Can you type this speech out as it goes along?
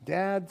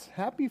Dads,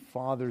 happy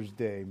Father's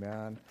Day,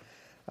 man.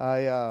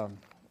 I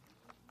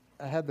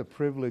had the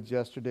privilege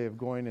yesterday of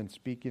going and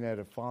speaking at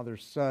a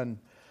father-son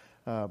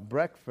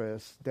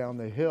breakfast down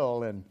the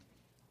hill, and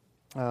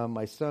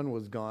my son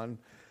was gone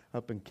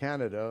up in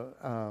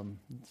Canada.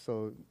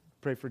 So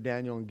pray for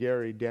Daniel and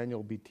Gary. Daniel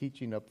will be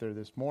teaching up there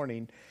this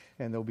morning,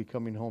 and they'll be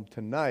coming home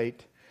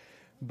tonight.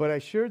 But I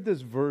shared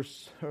this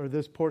verse, or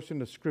this portion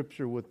of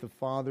Scripture, with the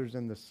fathers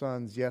and the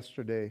sons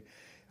yesterday.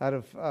 Out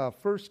of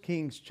 1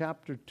 Kings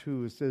chapter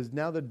 2, it says,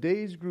 "Now the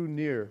days grew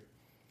near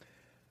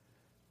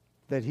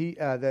that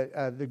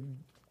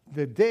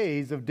the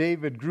days of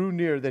David grew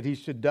near that he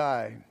should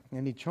die.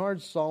 And he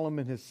charged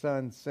Solomon his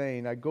son,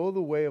 saying, I go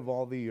the way of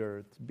all the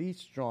earth. Be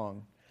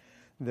strong,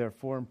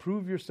 therefore, and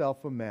prove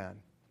yourself a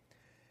man.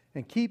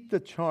 And keep the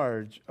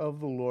charge of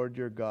the Lord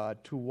your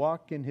God, to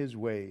walk in his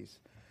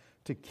ways,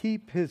 to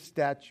keep his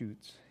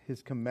statutes,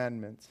 his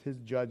commandments, his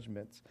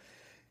judgments,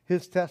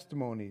 his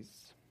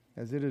testimonies,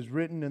 as it is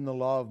written in the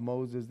law of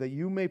Moses, that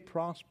you may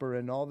prosper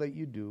in all that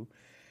you do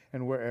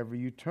and wherever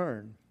you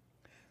turn.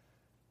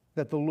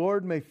 That the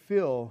Lord may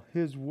fill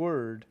his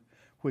word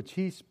which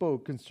he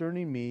spoke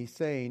concerning me,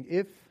 saying,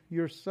 if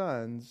your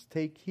sons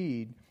take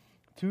heed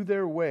to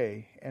their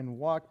way and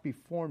walk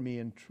before me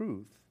in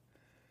truth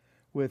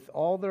with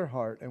all their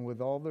heart and with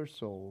all their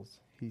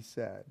souls, he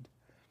said,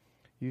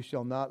 you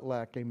shall not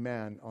lack a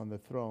man on the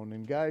throne."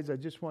 And guys, I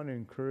just want to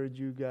encourage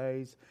you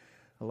guys.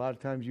 A lot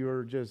of times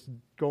you're just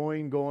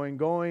doing,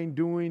 with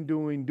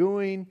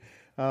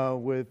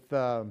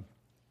a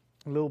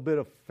little bit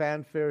of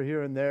fanfare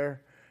here and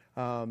there,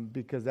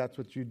 because that's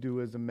what you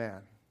do as a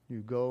man. You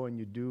go and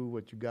you do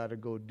what you got to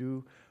go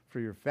do for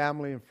your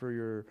family and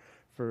for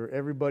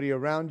everybody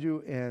around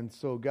you. And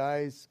so,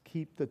 guys,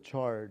 keep the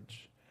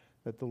charge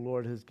that the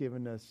Lord has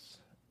given us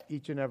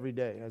each and every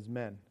day as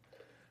men,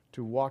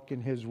 to walk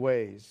in his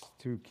ways,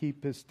 to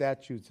keep his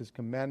statutes, his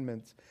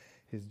commandments,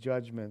 his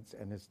judgments,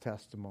 and his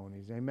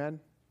testimonies. Amen?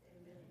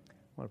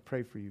 I want to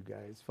pray for you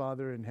guys.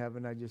 Father in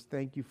heaven, I just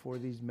thank you for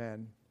these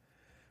men,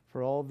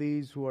 for all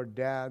these who are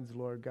dads,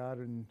 Lord God,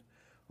 and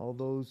all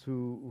those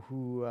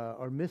who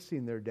are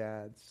missing their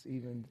dads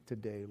even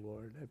today,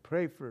 Lord. I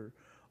pray for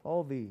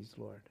all these,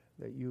 Lord,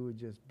 that you would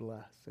just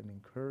bless and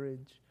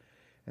encourage,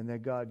 and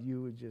that, God,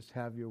 you would just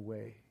have your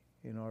way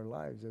in our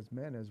lives as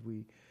men, as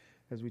we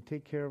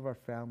take care of our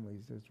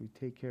families, as we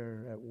take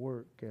care at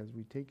work, as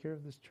we take care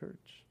of this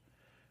church.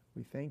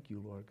 We thank you,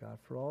 Lord God,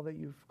 for all that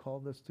you've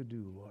called us to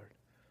do, Lord.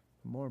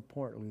 More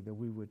importantly, that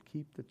we would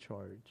keep the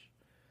charge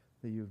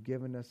that you've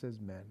given us as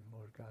men,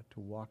 Lord God, to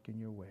walk in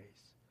your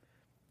ways.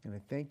 And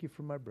I thank you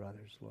for my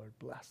brothers, Lord.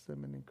 Bless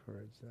them and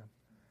encourage them.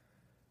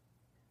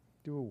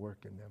 Do a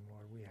work in them,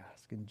 Lord, we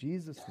ask. In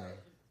Jesus'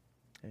 name,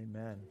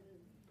 amen.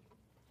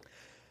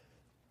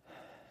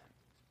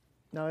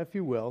 Now, if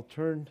you will,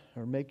 turn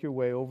or make your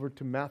way over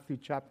to Matthew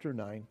chapter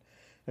 9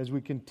 as we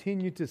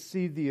continue to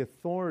see the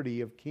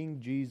authority of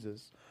King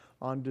Jesus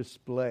on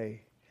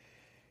display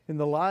in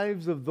the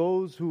lives of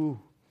those who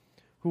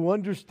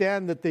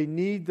understand that they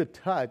need the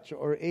touch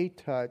or a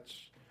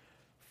touch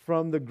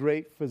from the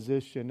great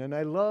physician. And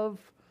I love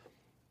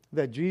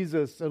that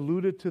Jesus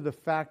alluded to the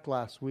fact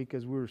last week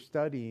as we were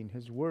studying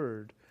his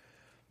word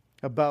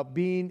about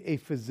being a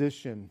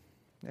physician,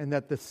 and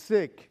that the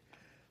sick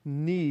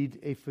need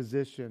a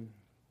physician.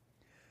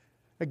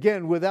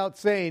 Again, without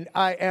saying,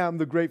 I am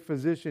the great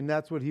physician,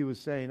 that's what he was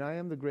saying. I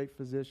am the great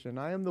physician.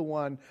 I am the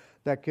one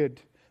that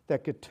could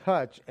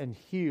touch and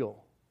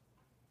heal,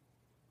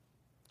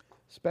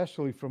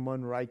 especially from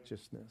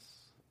unrighteousness.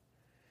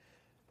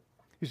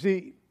 You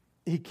see,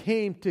 he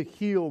came to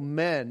heal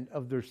men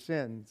of their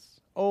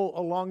sins. Oh,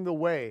 along the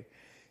way,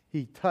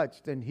 he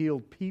touched and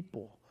healed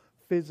people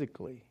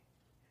physically.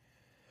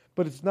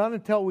 But it's not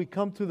until we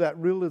come to that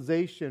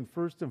realization,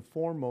 first and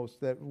foremost,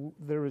 that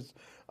there is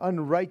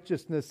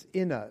unrighteousness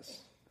in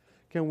us,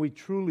 can we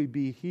truly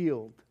be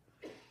healed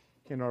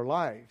in our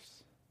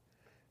lives.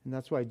 And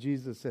that's why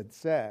Jesus had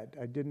said,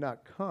 I did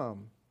not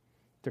come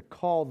to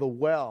call the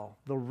well,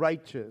 the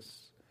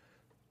righteous,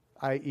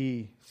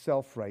 i.e.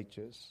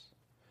 self-righteous,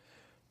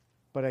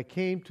 but I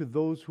came to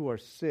those who are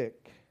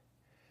sick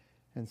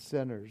and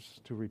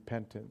sinners to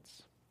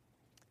repentance.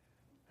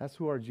 That's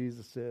who our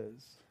Jesus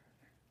is.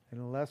 And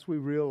unless we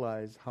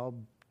realize how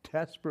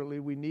desperately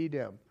we need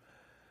him,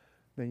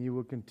 then you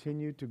will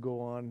continue to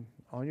go on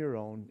your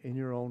own, in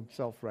your own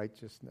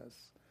self-righteousness,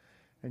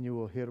 and you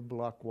will hit a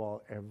block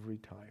wall every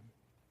time.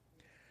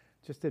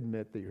 Just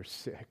admit that you're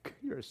sick.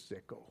 You're a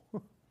sicko.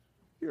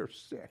 You're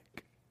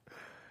sick.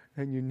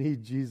 And you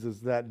need Jesus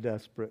that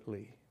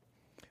desperately.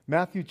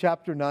 Matthew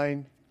chapter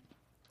 9.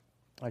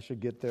 I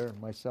should get there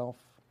myself.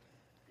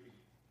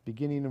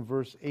 Beginning in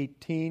verse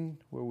 18,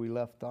 where we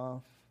left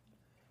off.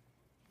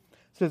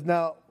 It says,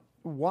 now,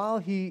 while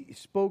he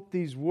spoke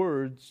these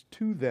words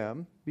to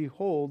them,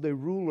 behold, a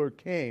ruler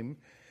came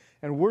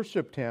and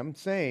worshipped him,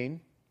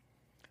 saying,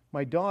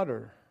 my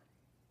daughter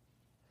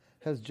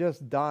has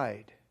just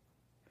died.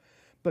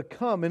 But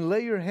come and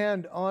lay your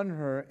hand on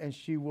her, and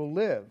she will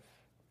live.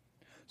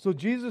 So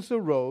Jesus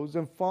arose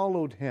and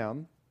followed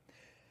him.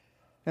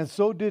 And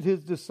so did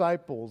his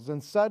disciples.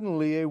 And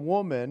suddenly a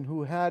woman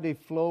who had a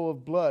flow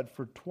of blood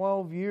for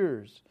 12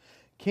 years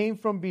came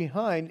from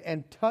behind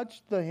and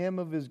touched the hem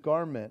of his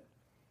garment.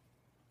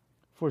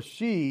 For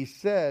she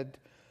said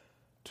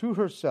to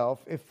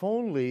herself, if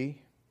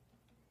only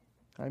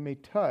I may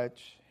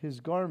touch his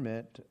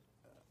garment,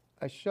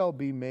 I shall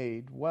be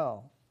made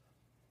well.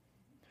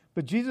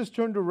 But Jesus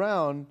turned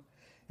around,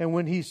 and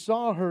when he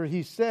saw her,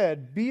 he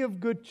said, be of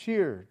good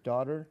cheer,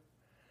 daughter.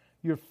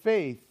 Your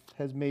faith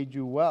has made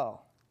you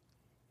well.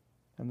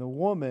 And the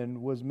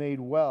woman was made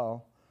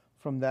well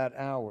from that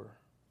hour.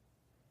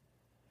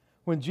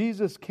 When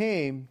Jesus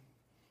came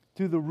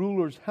to the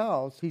ruler's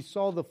house, he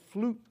saw the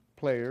flute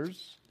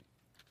players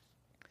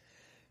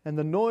and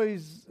the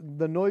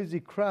noisy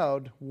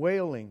crowd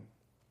wailing.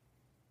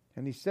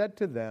 And he said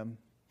to them,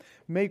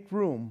 make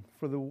room,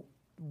 for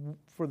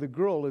the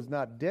girl is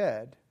not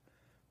dead,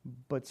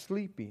 but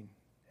sleeping.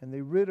 And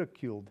they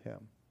ridiculed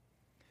him.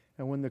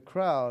 And when the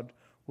crowd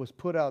was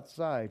put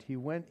outside, he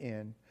went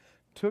in,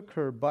 took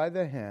her by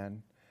the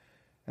hand,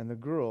 and the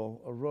girl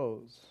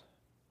arose.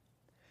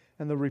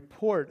 And the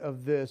report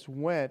of this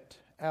went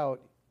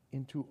out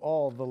into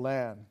all the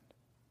land.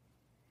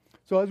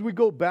 So as we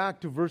go back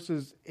to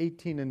verses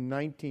 18 and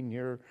 19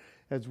 here,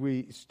 as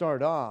we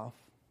start off,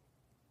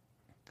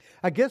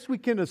 I guess we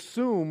can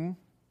assume,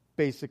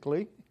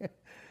 basically,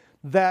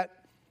 that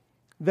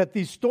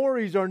these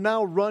stories are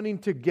now running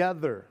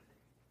together.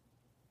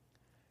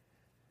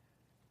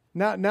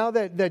 Now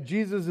that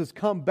Jesus has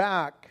come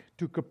back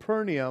to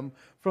Capernaum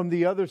from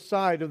the other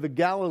side of the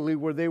Galilee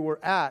where they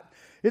were at,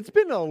 it's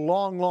been a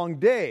long, long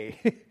day,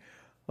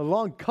 a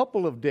long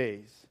couple of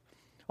days.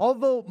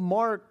 Although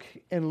Mark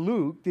and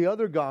Luke, the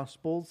other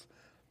Gospels,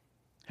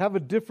 have a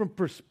different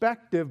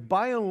perspective,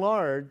 by and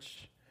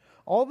large,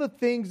 all the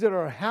things that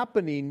are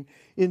happening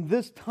in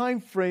this time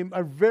frame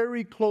are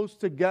very close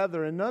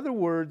together. In other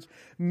words,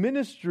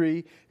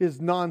 ministry is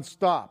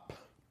nonstop.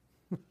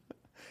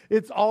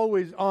 It's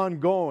always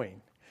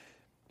ongoing.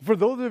 For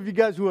those of you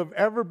guys who have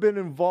ever been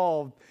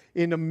involved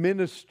in a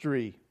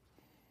ministry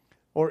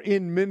or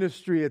in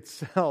ministry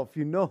itself,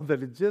 you know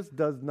that it just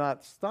does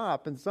not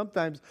stop. And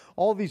sometimes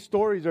all these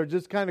stories are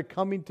just kind of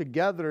coming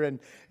together. And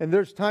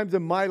there's times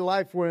in my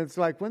life where it's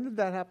like, when did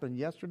that happen?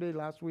 Yesterday,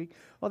 last week?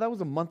 Oh, that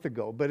was a month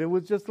ago. But it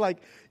was just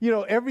like,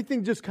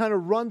 everything just kind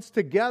of runs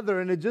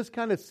together. And it just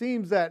kind of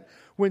seems that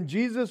when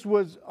Jesus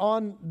was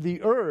on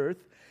the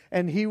earth,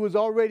 and he was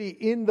already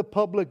in the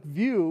public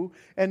view,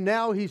 and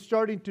now he's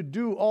starting to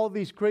do all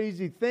these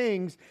crazy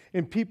things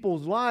in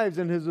people's lives,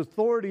 and his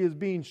authority is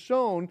being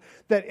shown,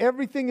 that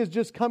everything is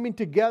just coming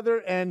together,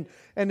 and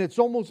it's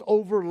almost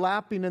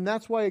overlapping. And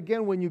that's why,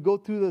 again, when you go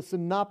through the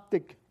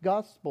synoptic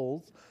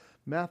Gospels,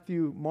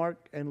 Matthew,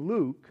 Mark, and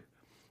Luke,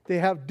 they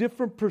have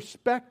different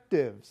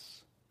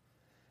perspectives.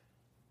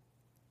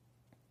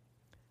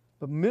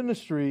 But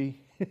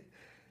ministry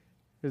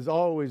is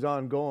always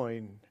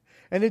ongoing.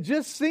 And it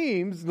just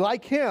seems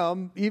like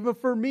him, even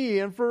for me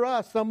and for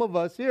us, some of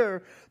us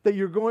here, that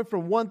you're going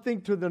from one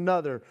thing to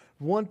another,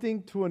 one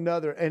thing to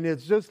another. And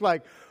it's just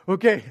like,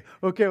 okay,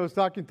 I was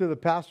talking to the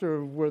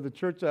pastor where the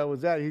church I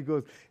was at. He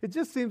goes, it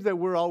just seems that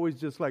we're always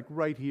just like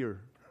right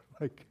here.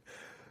 Like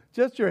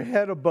just your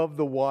head above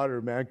the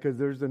water, man, because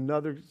there's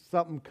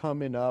something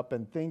coming up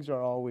and things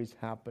are always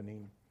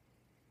happening.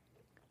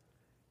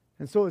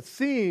 And so it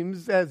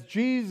seems as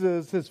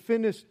Jesus has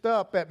finished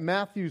up at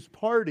Matthew's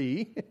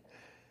party,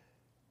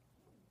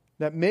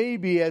 that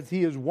maybe as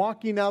he is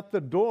walking out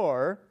the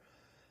door,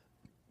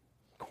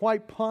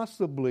 quite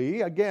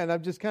possibly, again,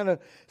 I'm just kind of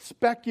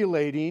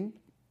speculating,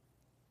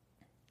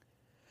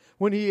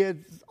 when he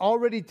is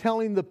already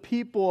telling the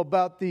people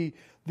about the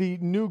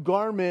new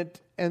garment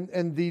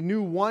and the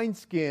new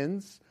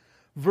wineskins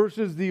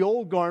versus the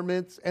old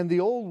garments and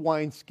the old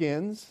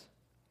wineskins,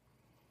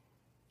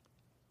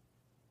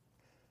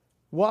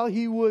 while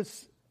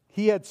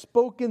he had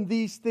spoken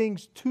these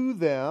things to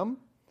them,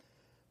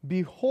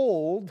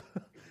 behold,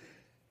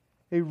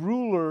 a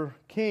ruler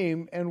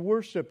came and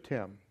worshipped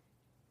him.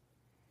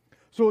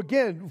 So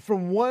again,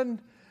 from one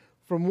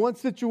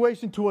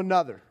situation to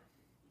another,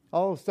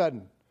 all of a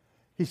sudden,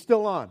 he's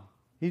still on.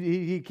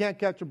 He can't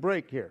catch a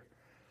break here.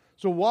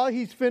 So while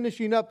he's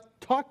finishing up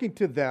talking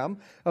to them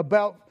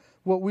about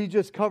what we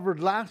just covered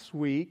last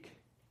week,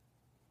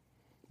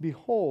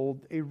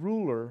 behold, a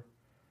ruler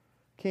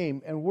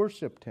came and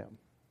worshipped him.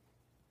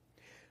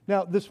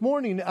 Now, this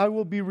morning, I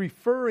will be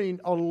referring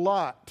a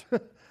lot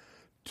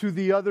to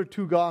the other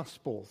two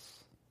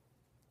Gospels.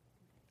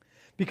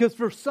 Because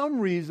for some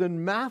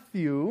reason,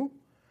 Matthew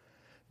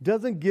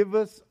doesn't give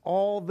us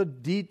all the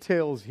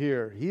details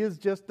here. He is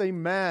just a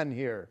man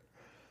here.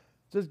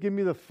 Just give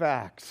me the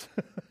facts.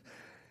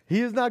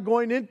 He is not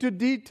going into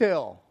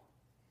detail.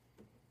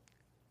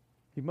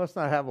 He must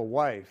not have a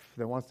wife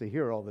that wants to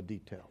hear all the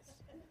details.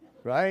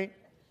 Right?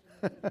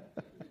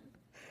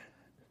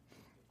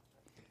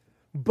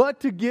 But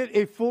to get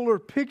a fuller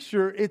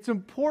picture, it's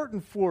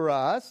important for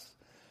us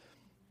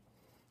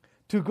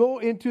to go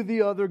into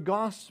the other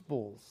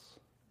Gospels.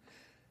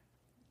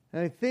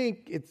 And I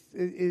think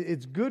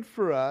it's good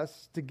for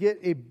us to get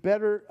a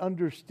better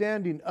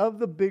understanding of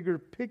the bigger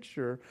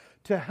picture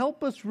to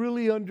help us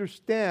really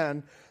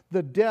understand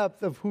the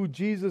depth of who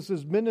Jesus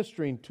is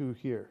ministering to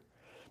here.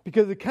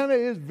 Because it kind of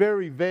is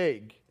very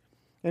vague.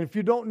 And if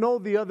you don't know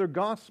the other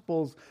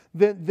Gospels,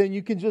 then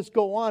you can just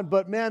go on.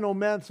 But man, oh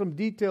man, some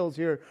details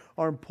here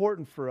are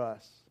important for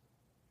us.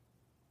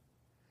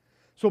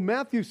 So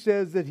Matthew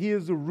says that he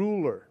is a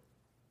ruler.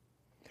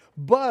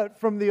 But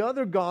from the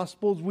other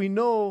Gospels, we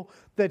know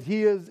that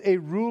he is a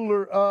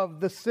ruler of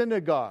the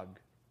synagogue.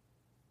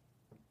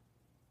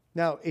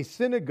 Now, a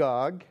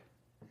synagogue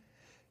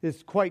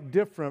is quite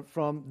different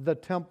from the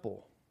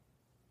temple.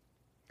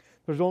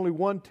 There's only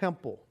one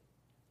temple,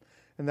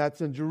 and that's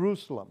in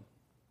Jerusalem.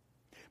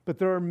 But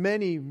there are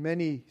many,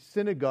 many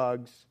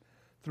synagogues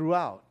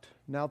throughout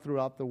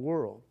the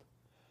world.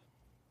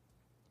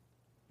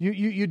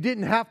 You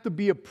didn't have to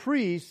be a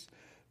priest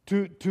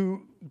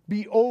to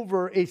be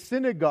over a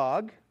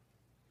synagogue,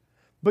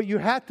 but you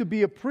had to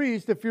be a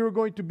priest if you were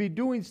going to be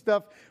doing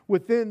stuff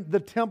within the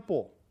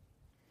temple.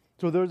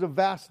 So there's a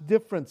vast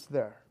difference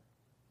there.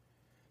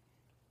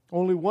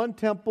 Only one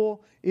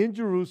temple in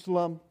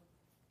Jerusalem,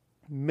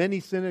 many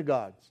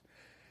synagogues.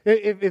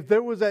 If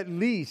there was at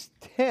least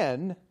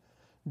 10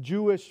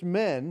 Jewish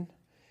men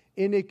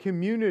in a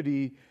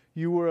community,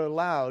 you were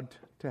allowed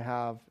to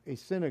have a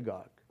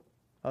synagogue.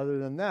 Other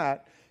than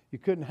that, you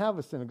couldn't have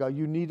a synagogue.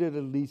 You needed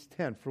at least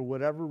 10 for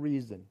whatever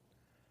reason.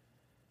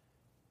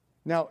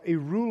 Now, a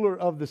ruler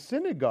of the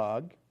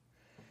synagogue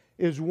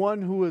is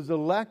one who is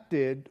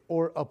elected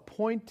or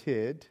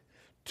appointed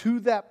to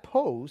that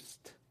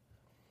post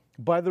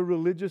by the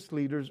religious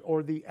leaders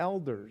or the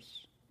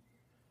elders.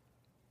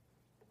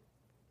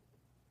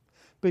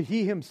 But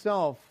he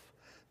himself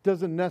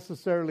doesn't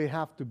necessarily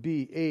have to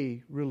be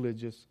a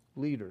religious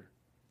leader.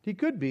 He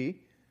could be.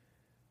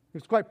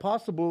 It's quite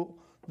possible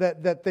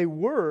that they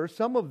were,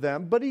 some of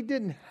them, but he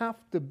didn't have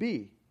to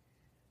be.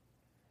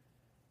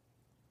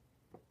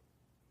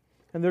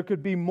 And there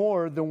could be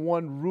more than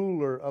one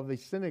ruler of a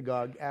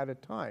synagogue at a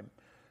time,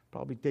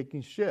 probably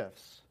taking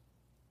shifts.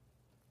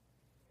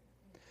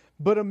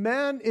 But a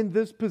man in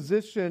this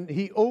position,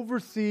 he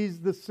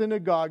oversees the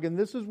synagogue, and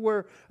this is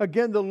where,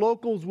 again, the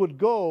locals would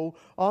go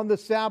on the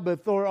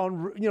Sabbath or on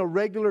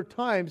regular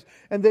times,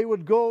 and they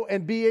would go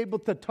and be able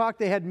to talk.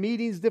 They had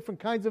meetings, different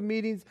kinds of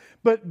meetings,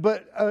 but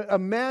a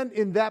man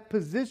in that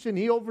position,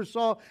 he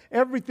oversaw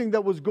everything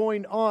that was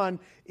going on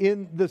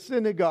in the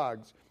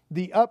synagogues,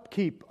 the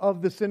upkeep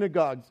of the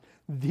synagogues.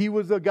 He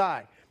was a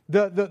guy.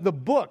 The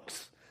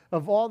books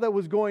of all that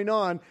was going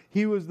on,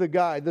 he was the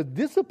guy. The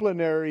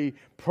disciplinary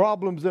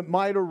problems that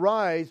might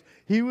arise,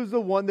 he was the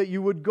one that you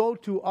would go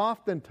to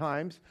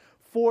oftentimes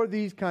for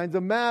these kinds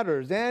of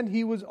matters. And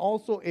he was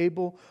also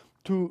able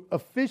to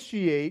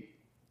officiate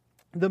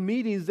the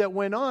meetings that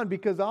went on,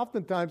 because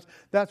oftentimes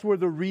that's where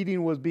the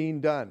reading was being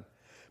done.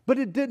 But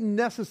it didn't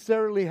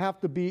necessarily have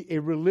to be a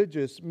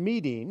religious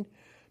meeting,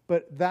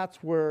 but that's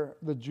where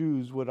the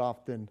Jews would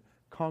often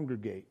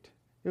congregate.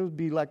 It would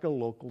be like a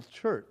local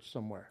church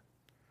somewhere.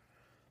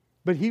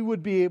 But he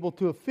would be able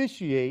to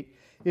officiate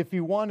if he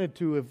wanted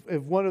to,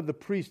 if one of the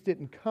priests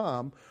didn't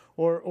come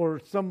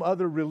or some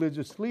other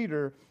religious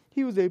leader,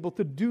 he was able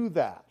to do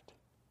that.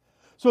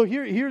 So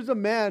here's a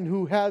man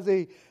who has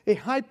a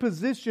high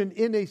position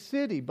in a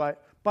city by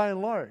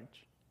and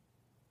large.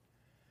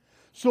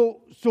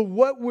 So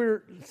what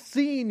we're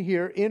seeing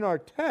here in our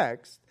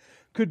text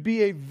could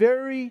be a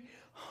very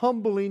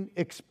humbling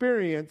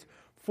experience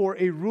for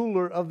a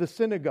ruler of the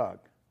synagogue.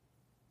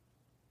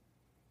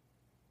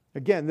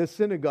 Again, this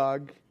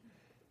synagogue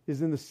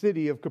is in the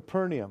city of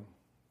Capernaum.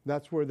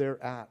 That's where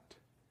they're at.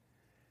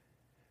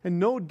 And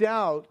no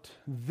doubt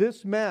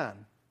this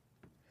man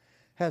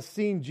has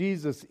seen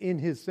Jesus in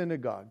his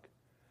synagogue,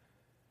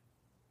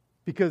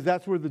 because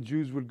that's where the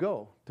Jews would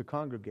go to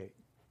congregate.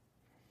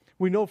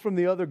 We know from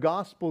the other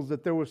Gospels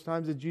that there was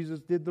times that Jesus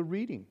did the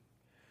reading,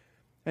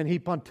 and he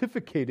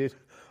pontificated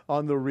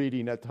on the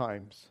reading at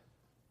times.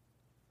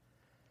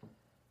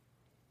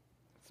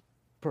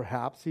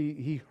 Perhaps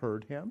he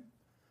heard him.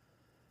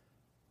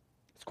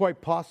 It's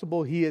quite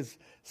possible he has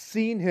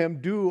seen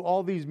him do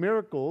all these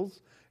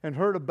miracles and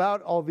heard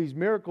about all these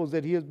miracles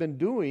that he has been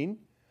doing.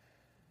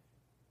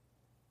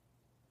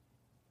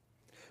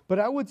 But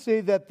I would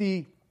say that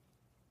the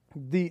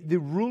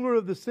ruler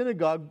of the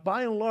synagogue,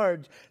 by and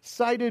large,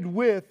 sided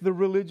with the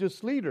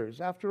religious leaders.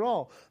 After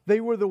all,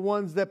 they were the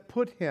ones that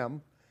put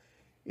him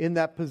in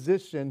that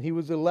position. He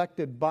was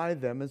elected by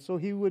them, and so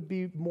he would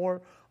be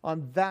more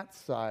on that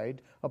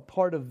side, a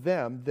part of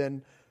them,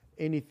 than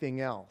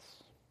anything else.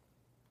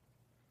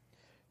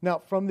 Now,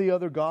 from the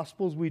other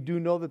Gospels, we do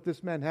know that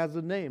this man has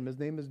a name. His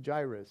name is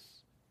Jairus,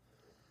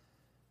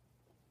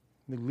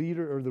 the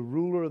leader or the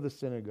ruler of the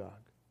synagogue.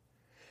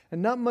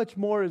 And not much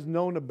more is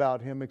known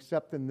about him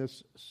except in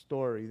this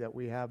story that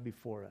we have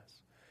before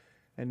us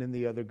and in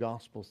the other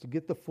Gospels to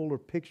get the fuller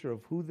picture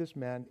of who this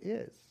man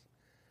is.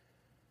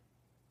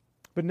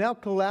 But now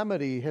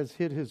calamity has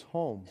hit his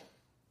home.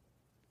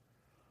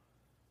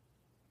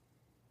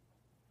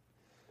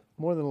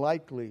 more than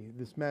likely,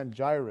 this man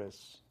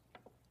Jairus,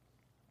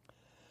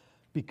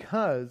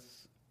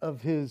 because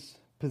of his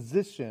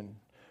position,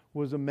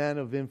 was a man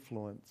of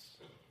influence.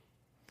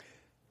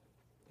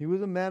 He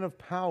was a man of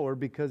power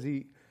because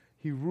he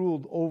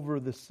ruled over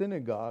the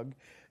synagogue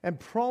and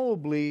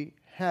probably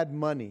had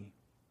money,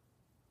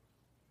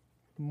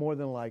 more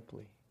than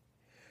likely.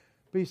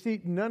 But you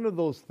see, none of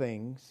those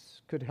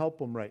things could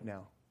help him right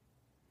now.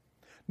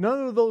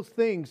 None of those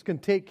things can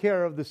take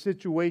care of the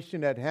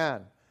situation at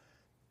hand.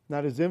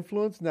 Not his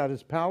influence, not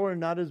his power,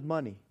 not his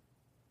money.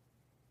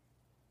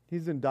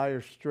 He's in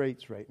dire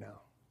straits right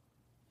now.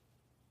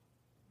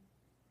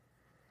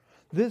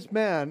 This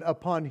man,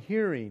 upon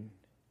hearing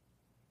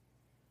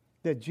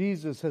that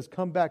Jesus has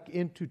come back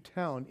into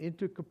town,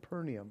 into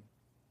Capernaum,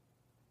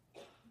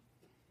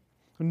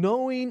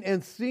 knowing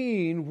and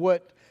seeing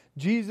what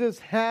Jesus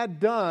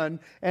had done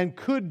and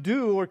could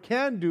do or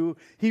can do,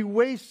 he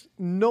wastes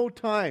no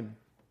time.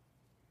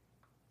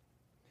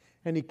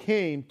 And he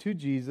came to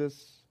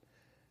Jesus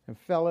and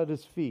fell at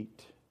his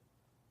feet.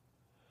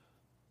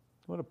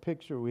 What a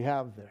picture we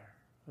have there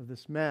of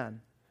this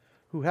man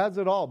who has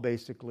it all,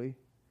 basically,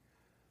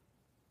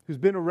 who's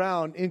been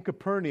around in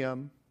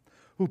Capernaum,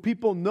 who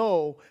people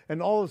know,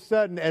 and all of a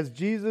sudden, as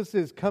Jesus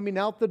is coming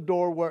out the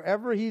door,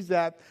 wherever he's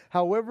at,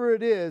 however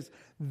it is,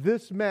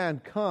 this man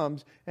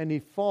comes and he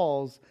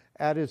falls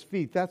at his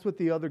feet. That's what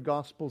the other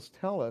Gospels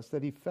tell us,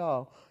 that he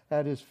fell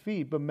at his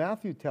feet. But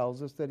Matthew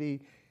tells us that he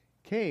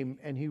came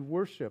and he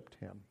worshiped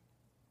him.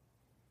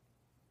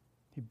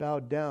 He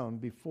bowed down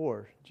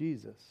before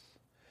Jesus.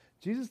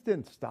 Jesus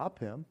didn't stop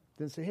him.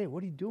 Didn't say, hey,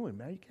 what are you doing,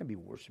 man? You can't be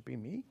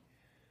worshiping me.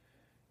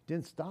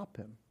 Didn't stop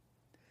him.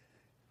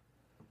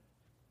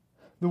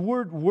 The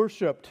word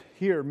worshipped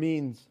here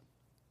means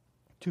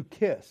to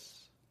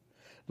kiss.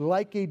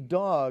 Like a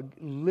dog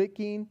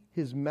licking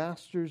his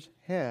master's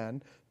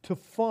hand, to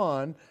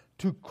fawn,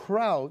 to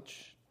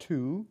crouch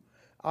to,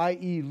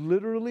 i.e.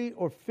 literally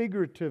or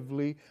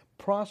figuratively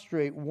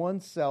prostrate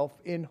oneself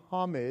in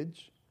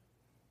homage,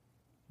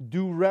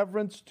 do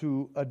reverence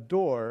to,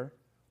 adore,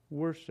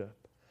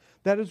 worship.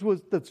 That is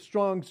what the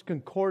Strong's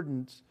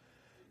Concordance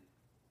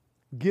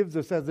gives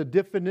us as a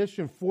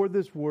definition for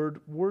this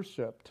word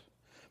worshipped.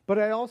 But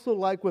I also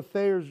like what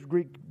Thayer's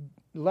Greek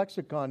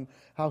lexicon,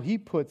 how he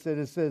puts it.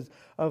 It says,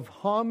 of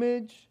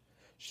homage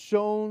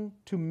shown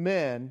to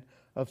men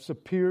of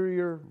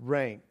superior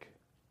rank.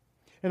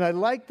 And I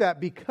like that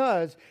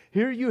because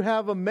here you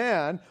have a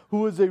man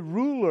who is a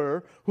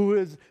ruler,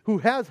 who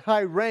has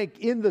high rank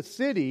in the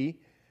city,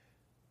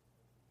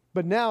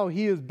 but now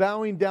he is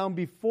bowing down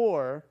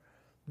before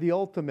the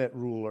ultimate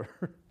ruler.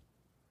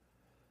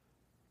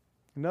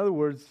 In other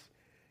words,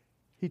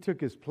 he took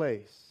his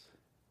place.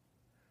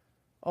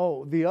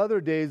 Oh, the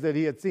other days that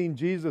he had seen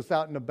Jesus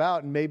out and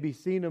about and maybe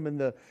seen him in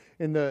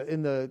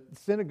the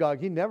synagogue,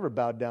 he never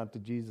bowed down to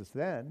Jesus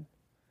then.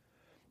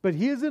 But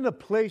he is in a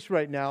place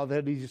right now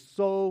that he's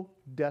so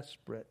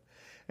desperate.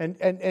 And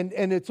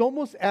it's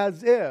almost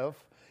as if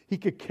he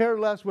could care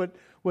less what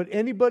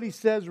anybody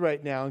says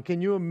right now. And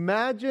can you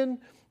imagine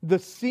the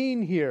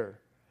scene here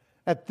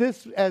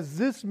as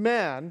this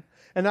man,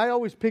 and I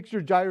always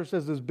picture Jairus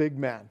as this big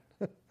man.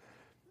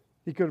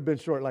 He could have been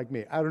short like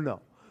me. I don't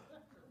know.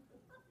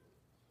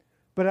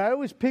 But I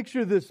always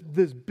picture this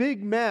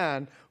big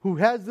man who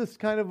has this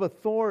kind of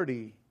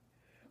authority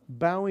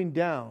bowing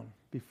down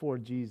before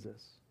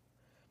Jesus.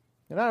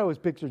 And I always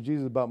picture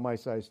Jesus about my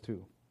size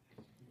too.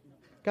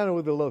 Kind of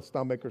with a little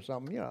stomach or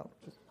something,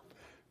 just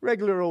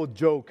regular old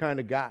Joe kind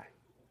of guy.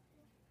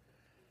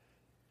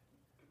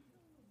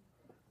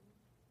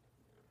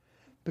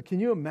 But can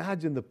you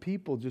imagine the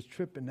people just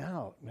tripping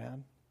out,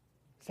 man?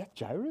 Is that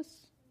Jairus?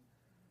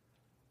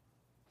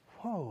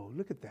 Whoa,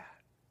 look at that.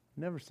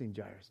 Never seen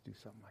Jairus do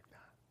something like that.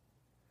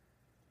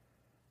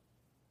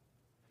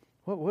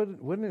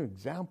 What an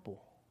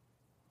example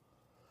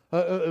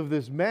of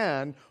this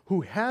man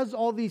who has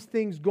all these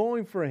things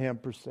going for him,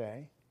 per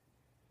se,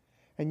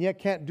 and yet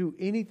can't do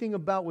anything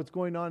about what's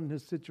going on in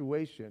his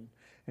situation.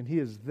 And he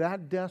is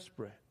that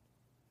desperate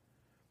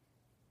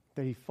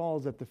that he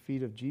falls at the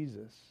feet of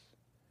Jesus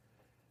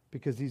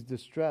because he's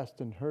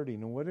distressed and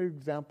hurting. And what an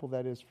example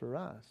that is for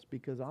us,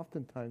 because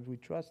oftentimes we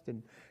trust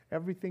in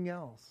everything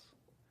else.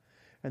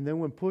 And then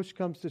when push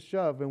comes to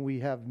shove and we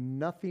have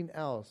nothing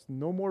else,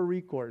 no more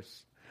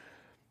recourse,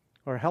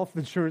 our health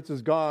insurance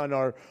is gone,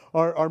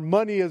 our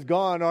money is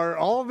gone,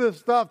 all this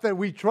stuff that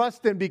we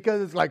trust in,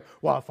 because it's like,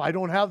 well, if I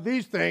don't have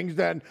these things,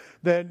 then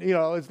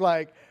it's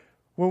like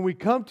when we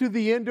come to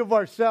the end of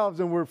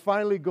ourselves and we're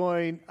finally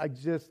going, I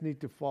just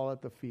need to fall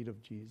at the feet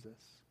of Jesus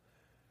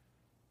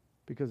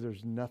because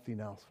there's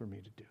nothing else for me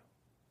to do.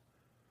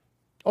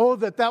 Oh,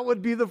 that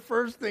would be the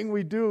first thing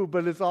we do,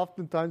 but it's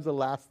oftentimes the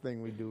last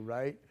thing we do,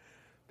 right?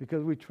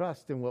 Because we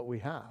trust in what we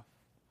have.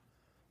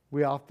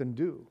 We often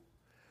do.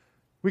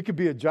 We could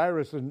be a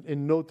Jairus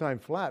in no time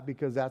flat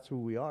because that's who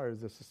we are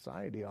as a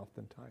society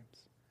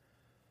oftentimes.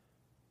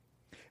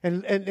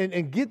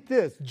 And get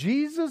this,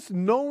 Jesus,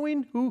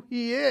 knowing who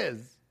he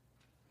is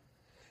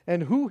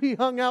and who he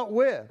hung out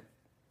with,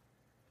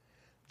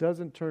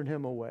 doesn't turn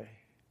him away.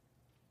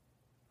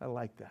 I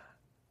like that.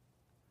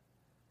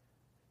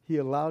 He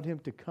allowed him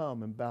to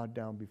come and bow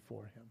down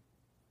before him.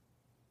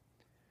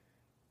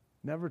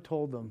 Never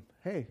told them,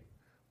 hey,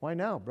 why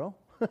now, bro?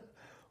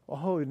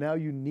 Oh, now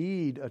you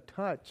need a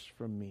touch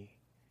from me.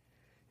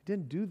 He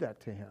didn't do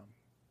that to him.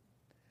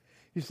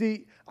 You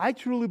see, I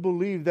truly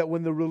believe that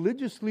when the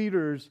religious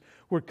leaders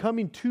were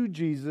coming to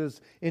Jesus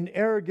in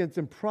arrogance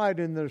and pride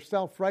and their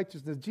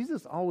self-righteousness,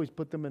 Jesus always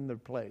put them in their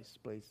place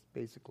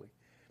basically.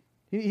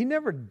 He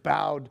never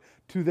bowed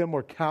to them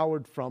or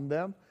cowered from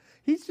them.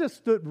 He just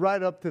stood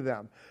right up to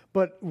them.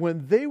 But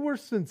when they were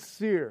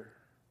sincere,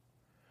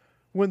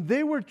 when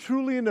they were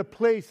truly in a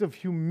place of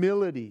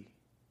humility,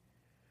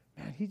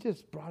 man, he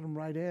just brought them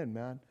right in,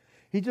 man.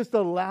 He just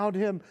allowed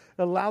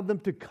them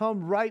to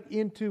come right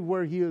into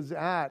where he was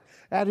at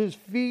his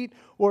feet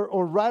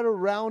or right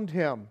around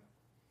him.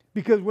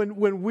 Because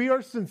when we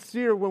are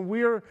sincere, when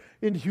we are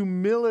in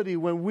humility,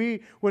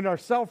 when our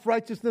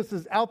self-righteousness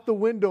is out the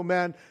window,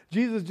 man,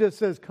 Jesus just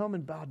says, come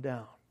and bow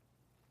down.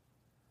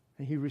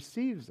 And he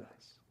receives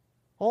us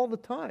all the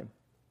time.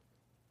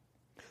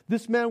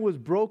 This man was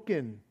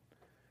broken,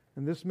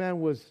 and this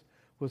man was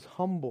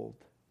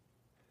humbled.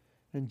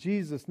 And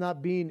Jesus,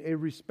 not being a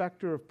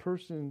respecter of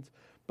persons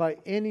by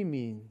any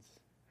means,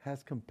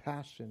 has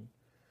compassion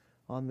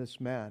on this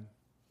man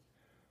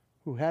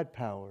who had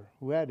power,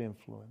 who had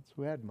influence,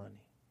 who had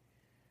money.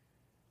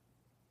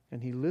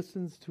 And he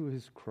listens to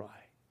his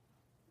cry.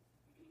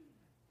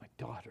 My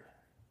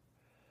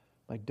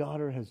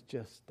daughter has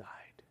just died.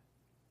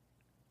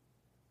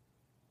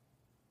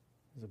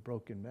 He's a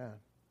broken man.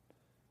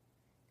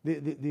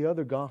 The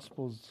other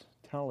Gospels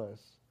tell us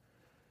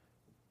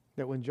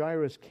that when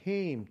Jairus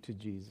came to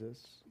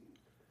Jesus,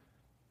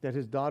 that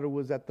his daughter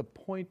was at the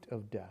point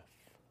of death.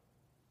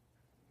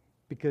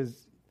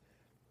 Because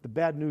the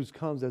bad news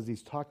comes as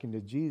he's talking to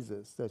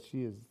Jesus that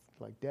she is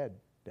like dead.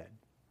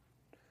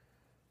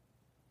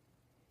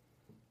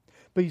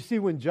 But you see,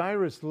 when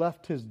Jairus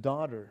left his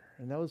daughter,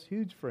 and that was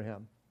huge for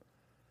him,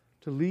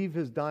 to leave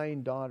his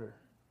dying daughter,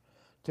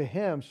 to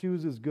him, she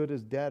was as good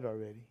as dead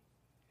already.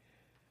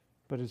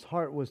 But his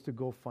heart was to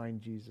go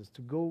find Jesus,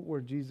 to go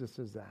where Jesus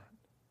is at.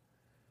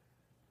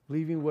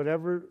 Leaving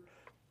whatever,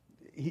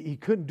 he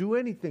couldn't do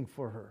anything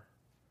for her.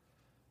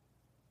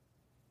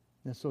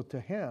 And so to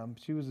him,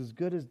 she was as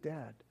good as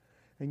dead.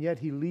 And yet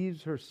he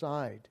leaves her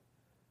side.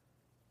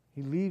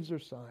 He leaves her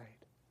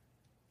side.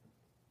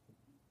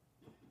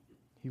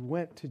 He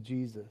went to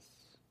Jesus.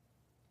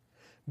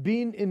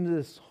 Being in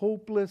this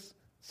hopeless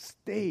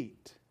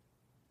state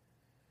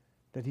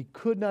that he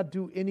could not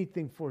do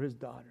anything for his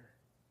daughter.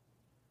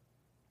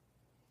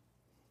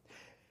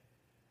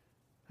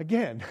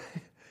 Again,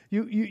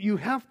 you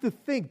have to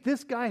think,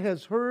 this guy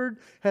has heard,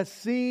 has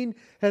seen,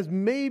 has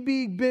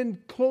maybe been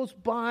close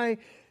by.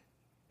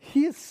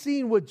 He has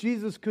seen what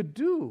Jesus could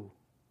do.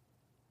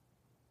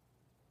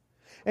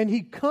 And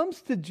he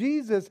comes to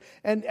Jesus,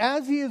 and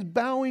as he is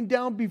bowing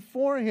down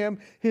before him,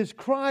 his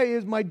cry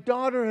is, my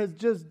daughter has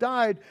just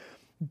died,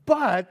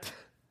 but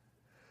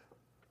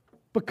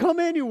come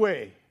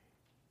anyway.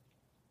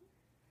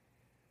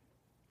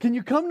 Can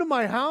you come to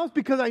my house?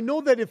 Because I know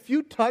that if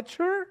you touch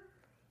her,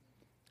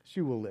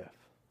 she will live.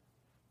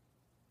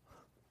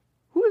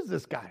 Who is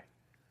this guy?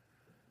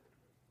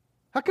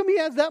 How come he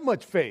has that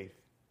much faith?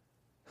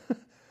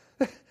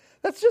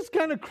 That's just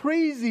kind of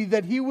crazy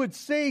that he would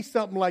say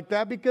something like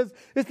that, because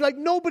it's like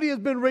nobody has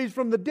been raised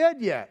from the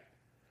dead yet.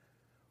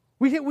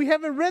 We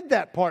haven't read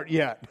that part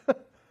yet.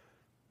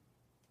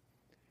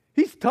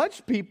 He's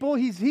touched people.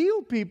 He's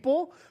healed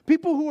people.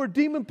 People who were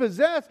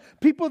demon-possessed.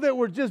 People that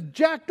were just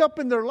jacked up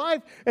in their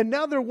life, and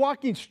now they're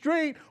walking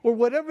straight, or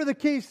whatever the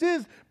case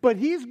is. But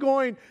he's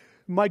going,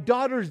 my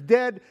daughter's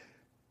dead,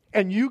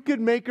 and you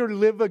could make her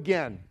live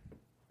again.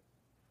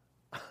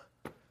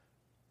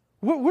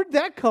 Where'd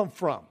that come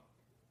from?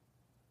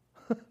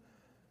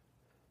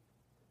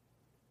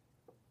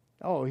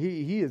 Oh,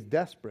 he is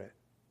desperate.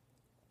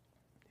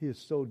 He is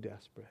so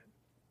desperate.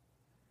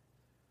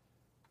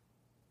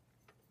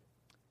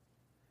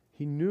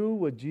 He knew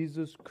what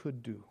Jesus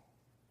could do.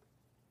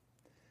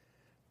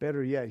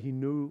 Better yet, he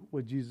knew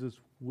what Jesus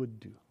would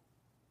do.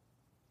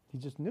 He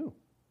just knew.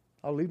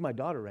 I'll leave my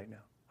daughter right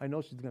now. I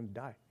know she's going to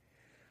die.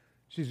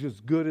 She's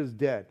as good as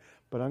dead.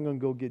 But I'm going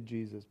to go get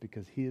Jesus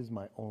because he is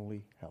my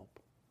only help.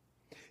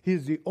 He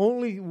is the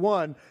only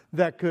one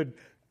that could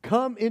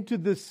come into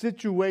this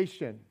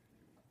situation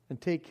and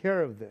take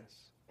care of this.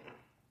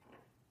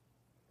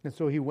 And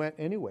so he went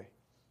anyway.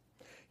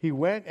 He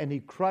went and he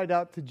cried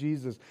out to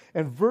Jesus.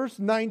 And verse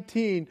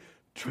 19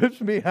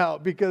 trips me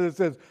out because it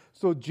says,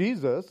 so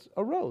Jesus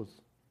arose.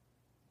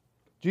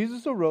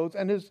 Jesus arose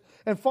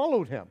and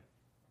followed him.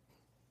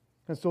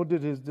 And so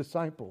did his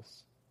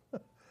disciples.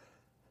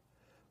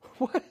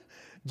 What?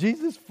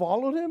 Jesus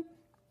followed him?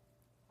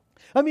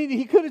 I mean,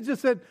 he could have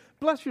just said,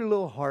 bless your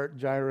little heart,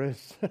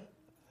 Jairus.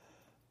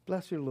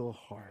 Bless your little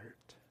heart.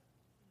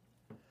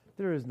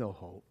 There is no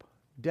hope.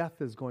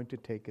 Death is going to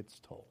take its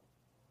toll.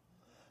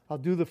 I'll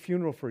do the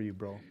funeral for you,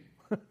 bro.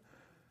 But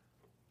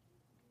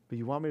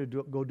you want me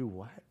to go do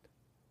what?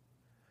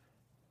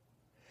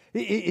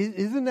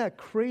 Isn't that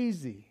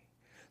crazy?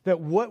 That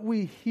what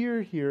we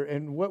hear here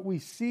and what we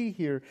see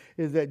here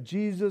is that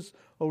Jesus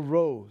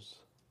arose.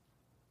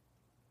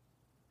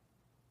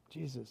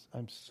 Jesus,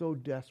 I'm so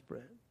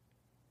desperate.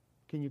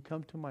 Can you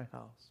come to my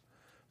house?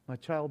 My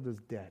child is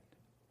dead.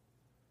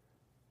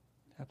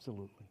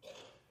 Absolutely.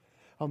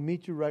 I'll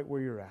meet you right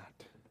where you're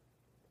at.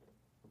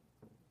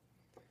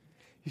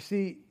 You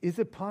see, is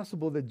it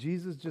possible that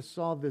Jesus just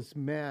saw this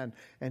man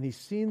and he's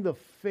seen the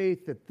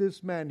faith that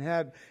this man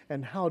had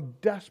and how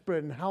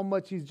desperate and how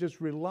much he's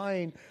just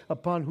relying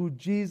upon who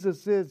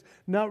Jesus is,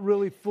 not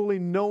really fully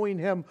knowing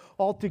him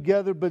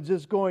altogether, but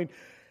just going,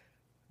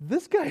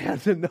 this guy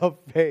has enough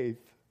faith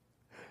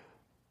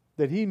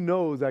that he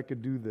knows I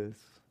could do this.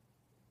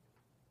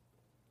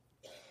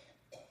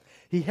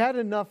 He had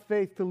enough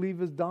faith to leave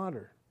his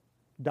daughter,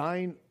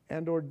 dying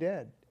and or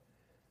dead.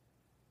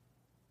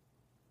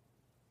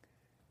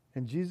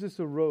 And Jesus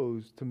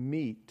arose to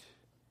meet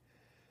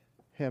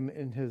him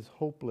in his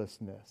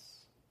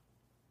hopelessness.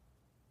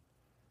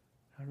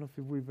 I don't know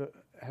if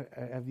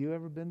have you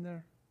ever been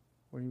there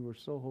where you were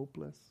so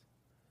hopeless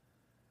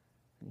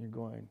and you're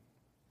going,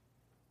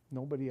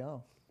 nobody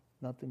else,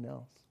 nothing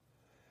else.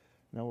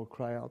 And I will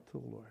cry out to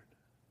the Lord.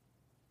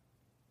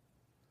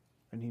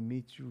 And he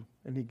meets you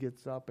and he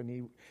gets up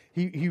and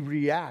he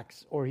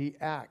reacts or he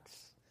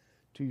acts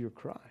to your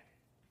cry.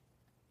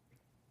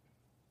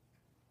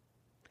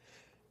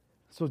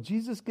 So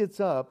Jesus gets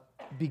up,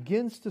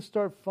 begins to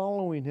start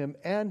following him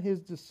and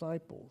his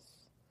disciples.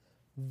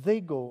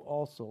 They go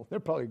also. They're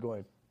probably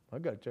going, I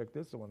got to check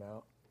this one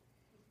out.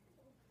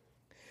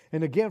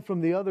 And again, from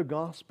the other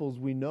Gospels,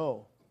 we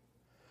know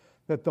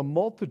that the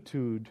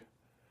multitude,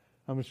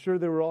 I'm sure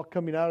they were all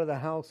coming out of the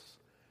house,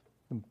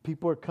 and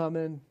people are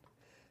coming.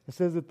 It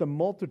says that the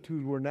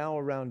multitude were now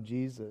around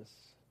Jesus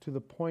to the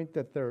point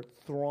that they're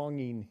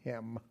thronging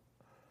him.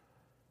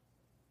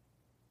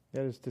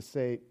 That is to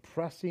say,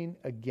 pressing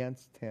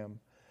against him.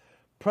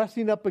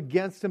 Pressing up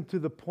against him to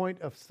the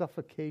point of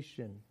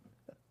suffocation.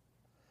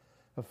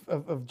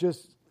 Of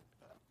just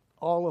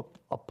all up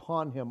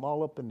upon him,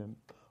 all up in him,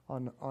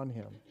 on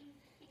him.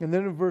 And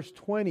then in verse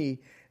 20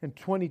 and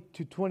 20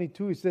 to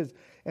 22, he says,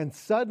 and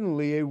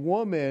suddenly a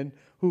woman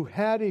who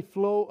had a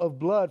flow of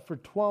blood for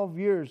 12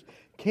 years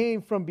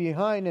came from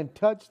behind and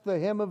touched the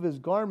hem of his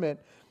garment.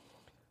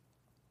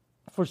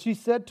 For she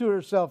said to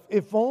herself,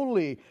 if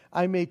only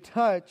I may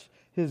touch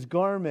his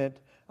garment,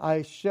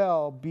 I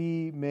shall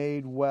be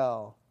made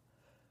well.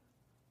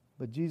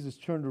 But Jesus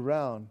turned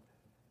around,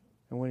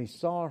 and when he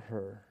saw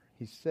her,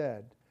 he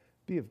said,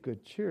 be of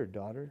good cheer,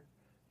 daughter.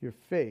 Your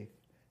faith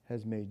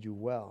has made you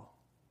well.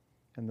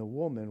 And the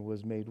woman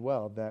was made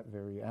well that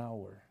very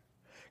hour.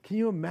 Can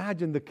you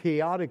imagine the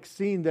chaotic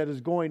scene that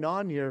is going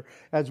on here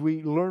as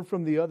we learn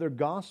from the other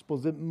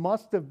Gospels? It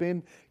must have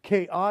been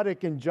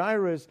chaotic, and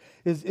Jairus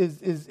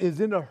is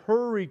in a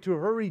hurry to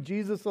hurry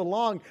Jesus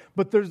along,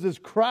 but there's this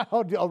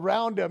crowd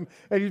around him,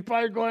 and he's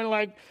probably going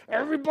like,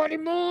 everybody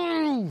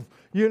move!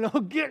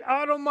 Get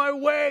out of my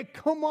way!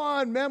 Come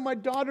on, man, my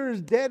daughter is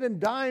dead and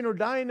dying, or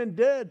dying and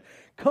dead.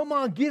 Come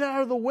on, get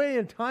out of the way,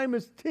 and time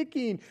is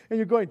ticking. And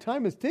you're going,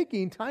 time is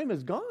ticking, time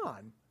is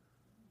gone.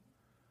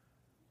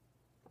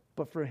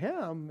 But for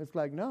him, it's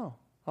like, no,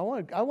 I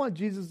want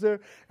Jesus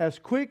there as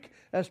quick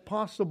as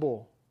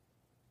possible.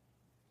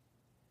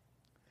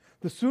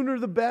 The sooner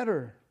the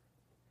better.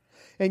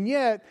 And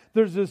yet,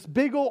 there's this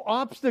big old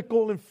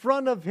obstacle in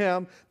front of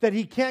him that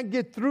he can't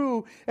get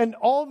through. And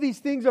all these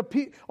things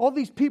all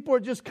these people are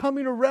just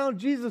coming around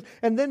Jesus.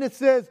 And then it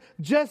says,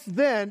 just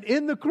then,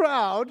 in the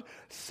crowd,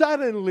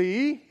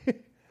 suddenly,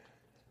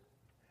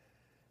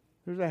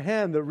 there's a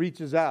hand that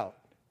reaches out.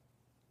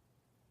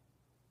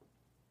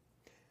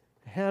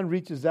 Hand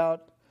reaches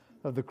out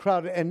of the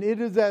crowd, and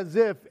it is as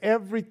if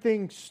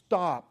everything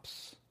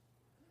stops.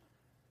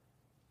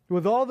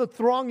 With all the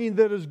thronging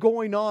that is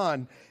going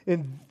on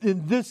in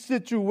this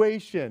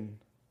situation,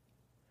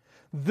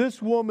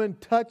 this woman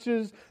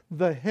touches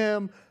the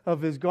hem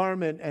of his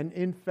garment, and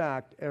in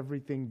fact,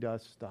 everything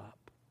does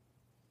stop.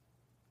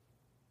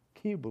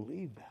 Can you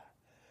believe that?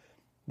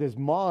 This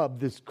mob,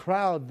 this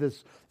crowd,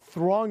 this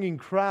thronging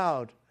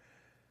crowd.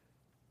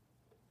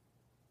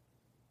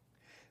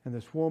 And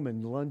this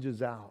woman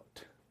lunges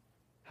out.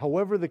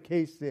 However the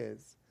case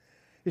is.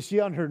 Is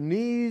she on her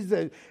knees?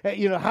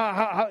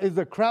 How is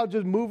the crowd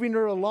just moving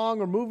her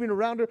along or moving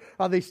around her?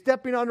 Are they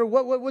stepping on her?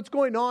 What's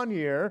going on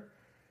here?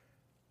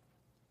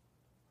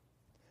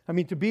 I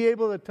mean, to be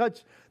able to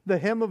touch the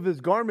hem of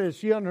his garment, is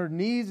she on her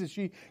knees? Is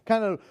she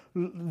kind of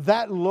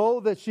that low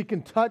that she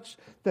can touch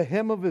the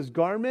hem of his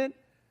garment?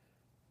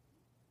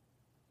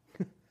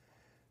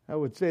 I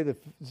would say that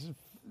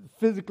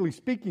physically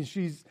speaking,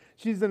 she's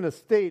in a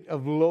state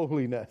of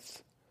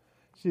lowliness.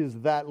 She is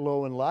that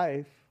low in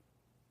life.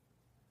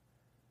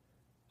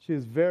 She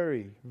is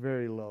very,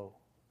 very low.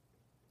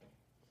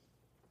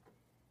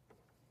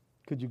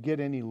 Could you get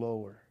any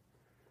lower?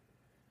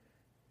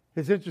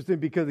 It's interesting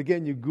because,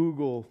 again, you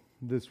Google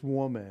this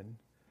woman,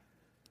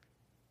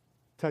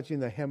 touching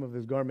the hem of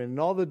his garment. And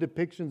all the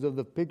depictions of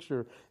the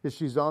picture is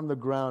she's on the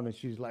ground and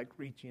she's like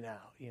reaching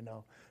out,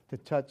 to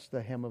touch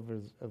the hem of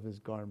his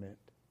garment.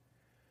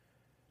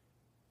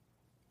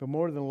 But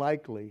more than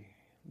likely,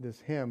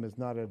 this hem is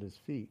not at his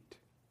feet.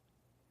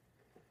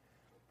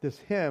 This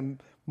hem,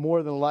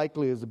 more than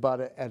likely, is about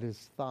at his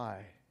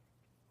thigh,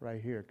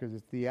 right here, because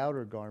it's the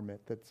outer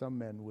garment that some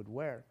men would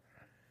wear.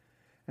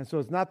 And so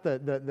it's not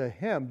the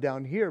hem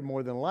down here,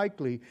 more than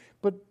likely,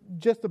 but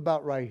just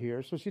about right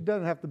here. So she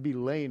doesn't have to be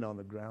laying on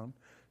the ground.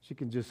 She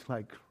can just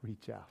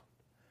reach out.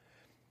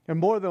 And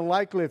more than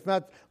likely, it's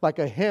not like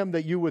a hem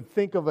that you would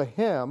think of a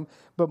hem,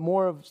 but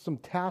more of some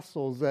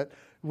tassels that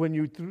when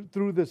you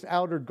threw this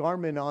outer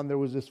garment on, there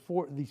was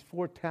these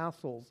four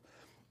tassels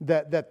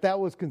that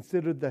was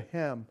considered the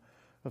hem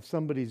of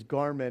somebody's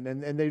garment.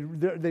 And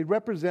they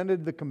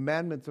represented the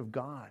commandments of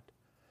God.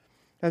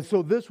 And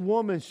so this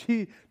woman,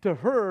 in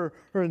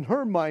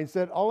her mind,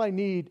 said, all I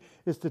need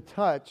is to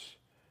touch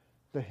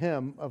the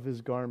hem of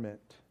his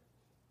garment.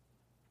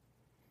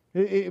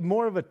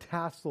 More of a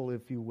tassel,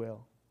 if you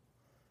will,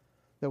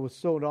 that was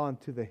sewed on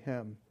to the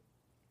hem.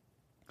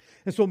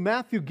 And so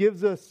Matthew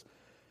gives us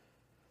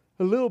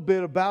a little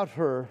bit about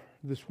her,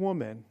 this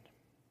woman.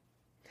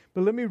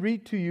 But let me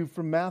read to you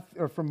from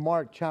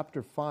Mark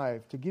chapter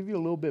 5 to give you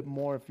a little bit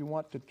more if you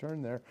want to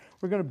turn there.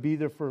 We're going to be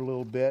there for a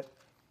little bit.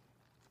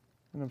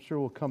 And I'm sure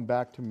we'll come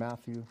back to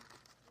Matthew.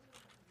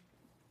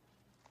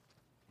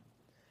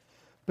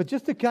 But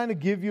just to kind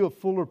of give you a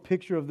fuller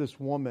picture of this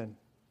woman,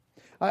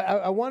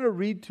 I want to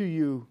read to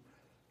you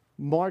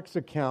Mark's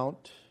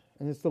account,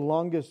 and it's the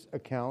longest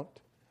account,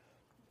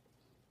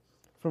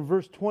 from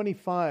verse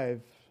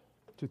 25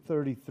 to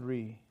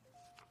 33.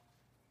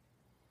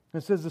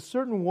 It says, a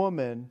certain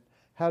woman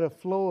had a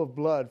flow of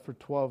blood for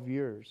 12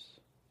 years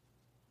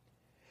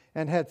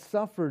and had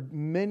suffered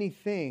many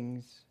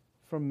things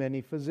from many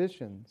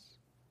physicians.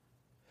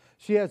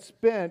 She had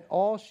spent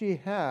all she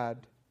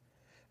had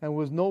and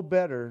was no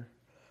better,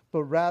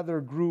 but rather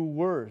grew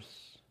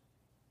worse.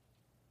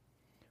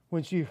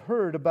 When she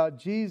heard about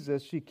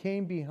Jesus, she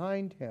came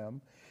behind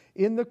him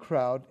in the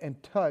crowd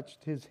and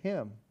touched his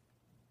hem,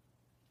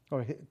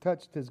 or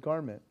touched his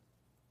garment.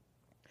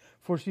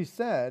 For she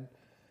said,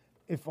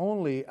 if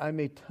only I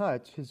may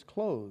touch his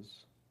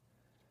clothes,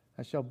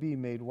 I shall be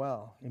made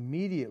well.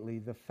 Immediately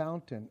the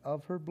fountain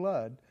of her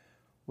blood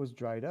was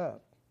dried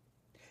up.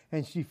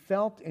 And she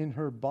felt in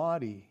her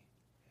body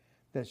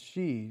that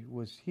she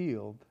was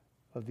healed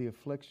of the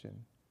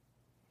affliction.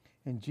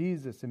 And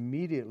Jesus,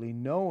 immediately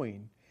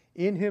knowing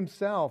in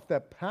himself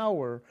that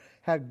power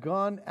had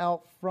gone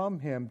out from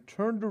him,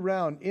 turned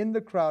around in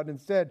the crowd and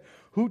said,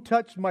 who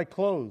touched my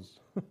clothes?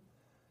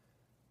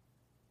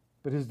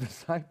 But his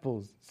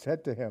disciples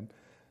said to him,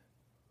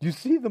 you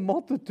see the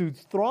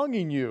multitudes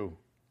thronging you,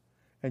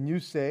 and you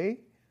say,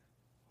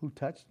 who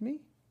touched me?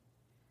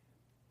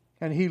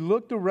 And he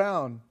looked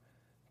around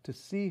to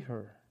see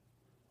her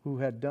who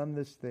had done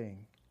this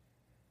thing.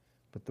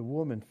 But the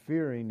woman,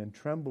 fearing and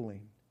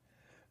trembling,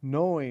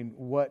 knowing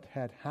what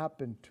had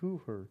happened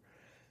to her,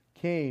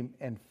 came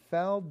and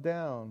fell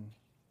down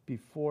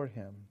before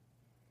him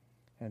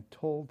and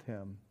told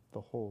him the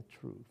whole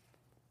truth.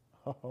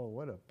 Oh,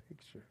 what a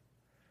picture.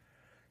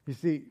 You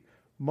see,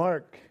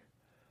 Mark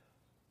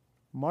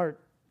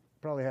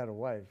probably had a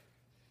wife.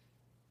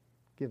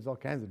 Gives all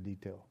kinds of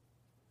detail.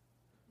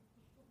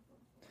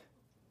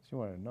 She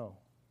wanted to know.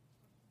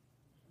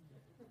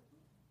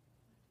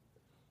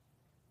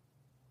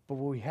 But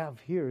what we have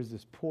here is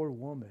this poor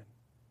woman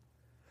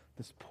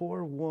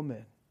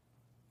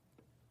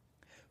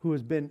who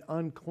has been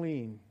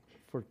unclean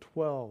for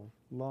 12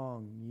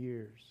 long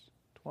years.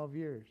 12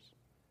 years.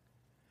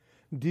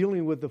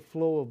 Dealing with the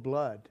flow of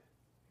blood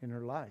in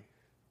her life.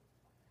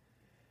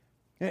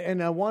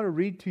 And I want to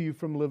read to you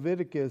from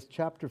Leviticus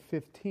chapter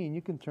 15.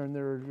 You can turn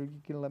there, or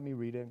you can let me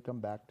read it and come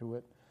back to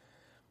it.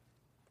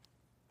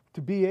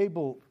 To be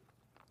able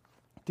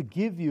to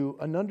give you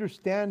an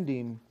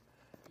understanding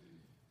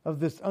of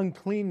this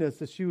uncleanness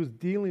that she was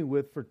dealing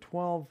with for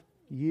 12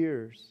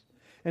 years.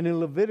 And in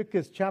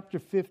Leviticus chapter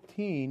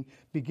 15,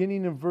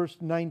 beginning in verse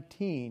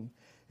 19,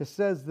 it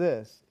says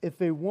this,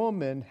 if a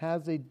woman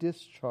has a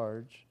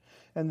discharge,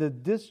 and the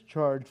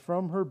discharge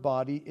from her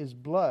body is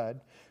blood,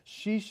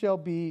 she shall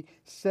be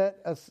set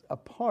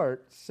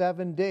apart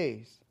 7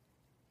 days.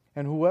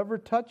 And whoever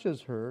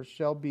touches her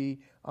shall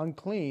be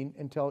unclean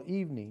until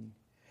evening.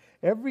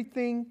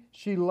 Everything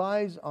she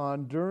lies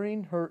on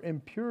during her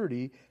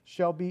impurity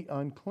shall be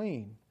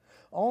unclean.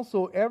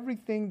 Also,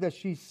 everything that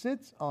she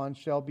sits on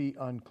shall be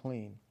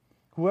unclean.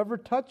 Whoever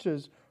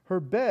touches her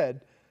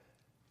bed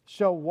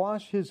shall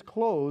wash his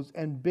clothes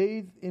and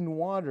bathe in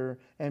water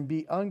and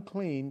be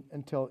unclean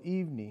until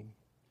evening.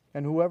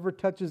 And whoever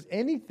touches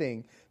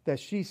anything that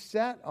she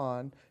sat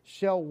on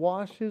shall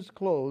wash his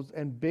clothes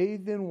and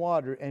bathe in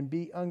water and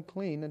be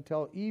unclean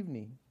until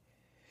evening.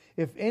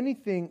 If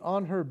anything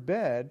on her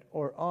bed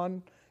or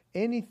on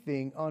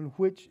anything on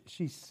which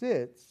she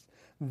sits,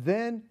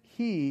 then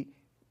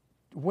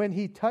when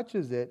he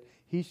touches it,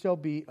 he shall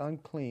be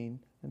unclean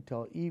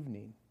until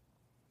evening.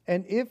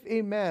 And if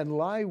a man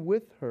lie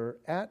with her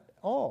at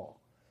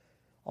all,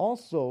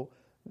 also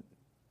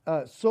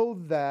so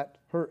that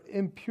her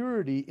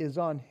impurity is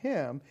on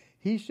him,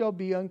 he shall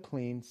be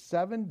unclean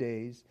 7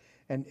 days,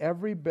 and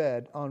every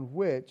bed on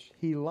which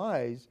he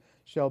lies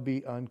shall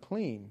be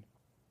unclean.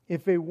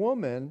 If a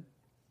woman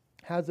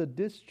has a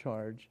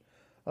discharge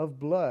of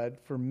blood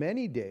for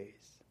many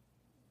days,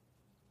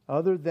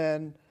 other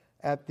than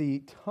at the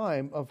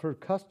time of her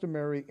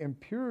customary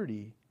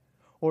impurity,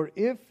 or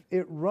if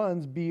it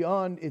runs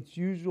beyond its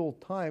usual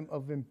time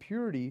of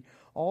impurity,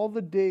 all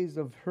the days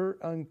of her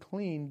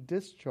unclean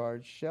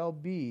discharge shall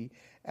be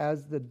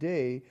as the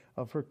day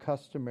of her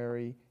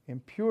customary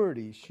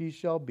impurity. She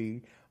shall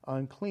be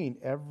unclean.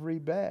 Every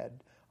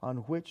bed on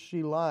which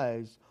she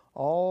lies,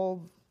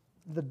 all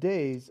the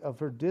days of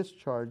her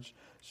discharge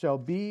shall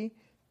be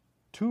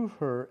to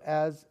her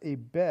as a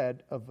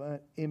bed of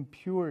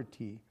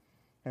impurity,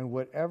 and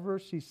whatever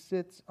she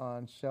sits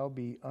on shall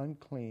be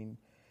unclean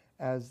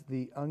as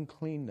the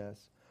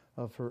uncleanness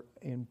of her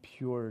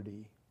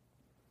impurity.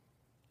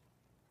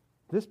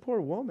 This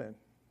poor woman,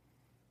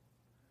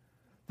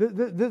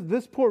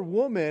 this poor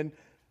woman,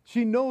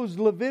 she knows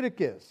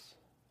Leviticus.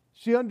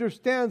 She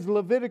understands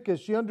Leviticus.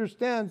 She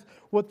understands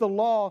what the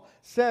law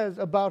says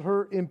about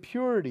her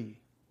impurity.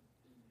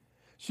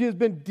 She has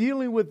been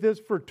dealing with this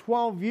for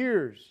 12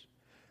 years.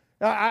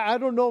 I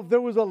don't know if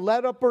there was a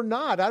let up or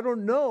not. I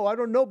don't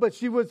know. But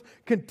she was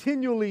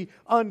continually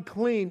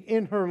unclean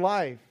in her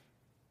life.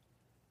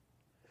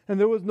 And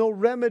there was no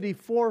remedy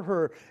for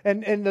her.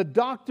 And the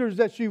doctors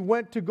that she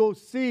went to go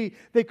see,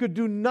 they could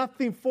do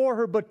nothing for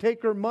her but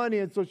take her money.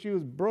 And so she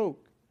was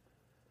broke.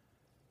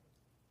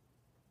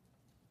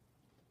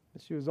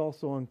 But she was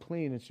also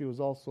unclean and she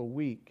was also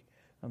weak.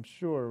 I'm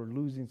sure,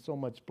 losing so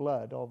much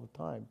blood all the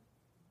time.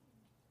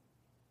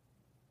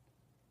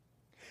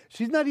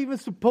 She's not even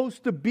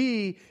supposed to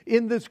be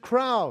in this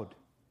crowd.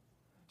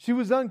 She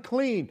was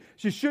unclean.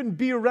 She shouldn't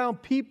be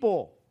around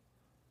people.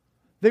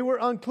 They were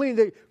unclean.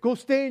 They go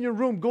stay in your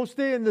room. Go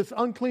stay in this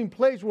unclean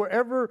place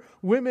wherever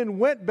women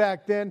went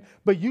back then,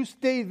 but you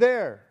stay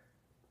there.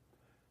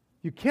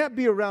 You can't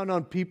be around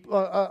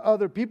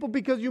other people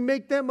because you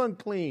make them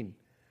unclean.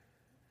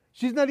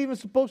 She's not even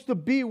supposed to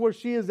be where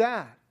she is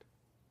at.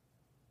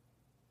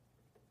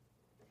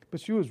 But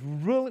she was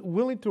really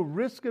willing to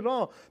risk it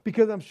all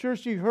because I'm sure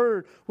she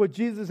heard what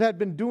Jesus had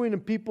been doing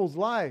in people's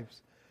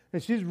lives.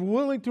 And she's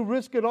willing to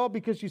risk it all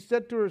because she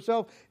said to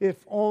herself, if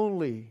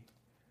only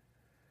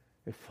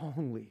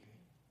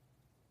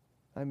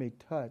I may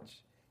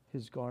touch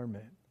his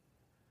garment.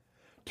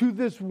 To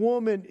this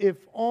woman, if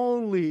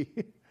only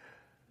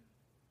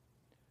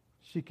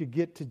she could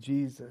get to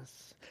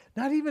Jesus.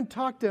 Not even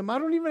talk to him. I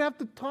don't even have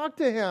to talk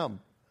to him.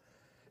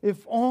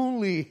 If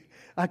only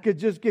I could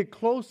just get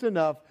close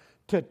enough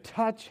to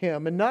touch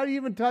him, and not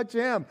even touch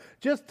him,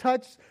 just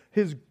touch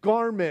his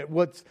garment,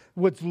 what's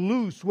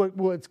loose,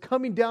 what's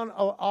coming down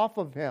off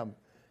of him.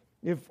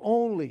 If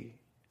only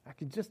I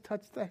could just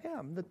touch the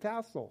hem, the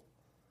tassel.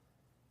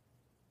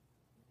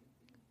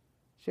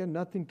 She had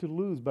nothing to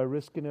lose by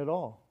risking it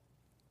all.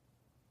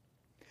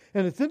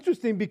 And it's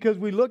interesting because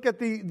we look at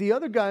the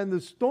other guy in the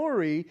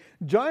story,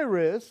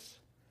 Jairus.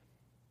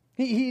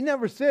 He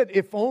never said,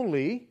 if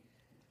only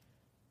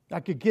I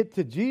could get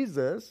to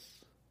Jesus.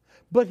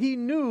 But he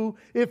knew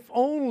if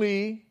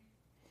only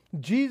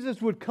Jesus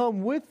would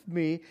come with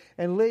me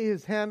and lay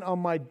his hand on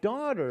my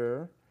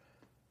daughter,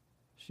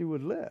 she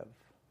would live.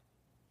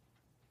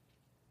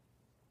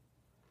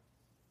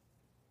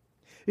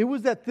 It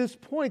was at this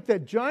point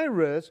that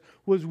Jairus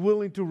was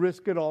willing to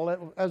risk it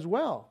all as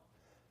well.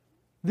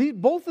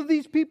 Both of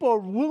these people are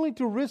willing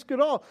to risk it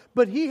all,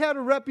 but he had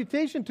a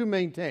reputation to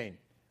maintain.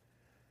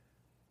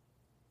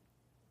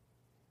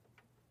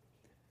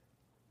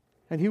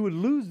 And he would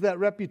lose that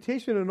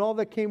reputation and all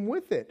that came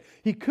with it.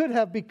 He could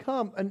have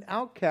become an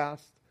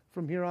outcast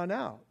from here on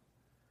out.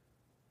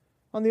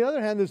 On the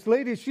other hand, this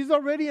lady, she's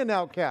already an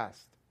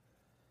outcast.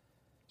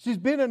 She's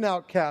been an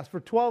outcast for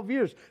 12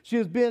 years. She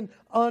has been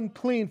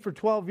unclean for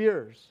 12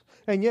 years.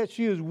 And yet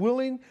she is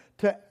willing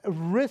to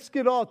risk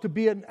it all to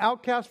be an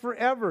outcast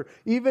forever,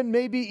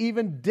 maybe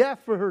even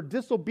death for her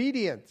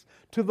disobedience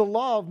to the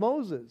law of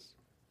Moses.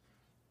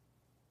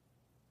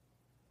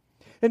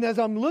 And as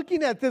I'm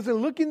looking at this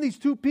and looking at these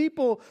two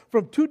people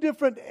from two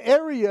different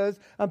areas,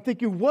 I'm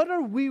thinking, what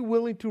are we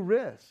willing to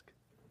risk?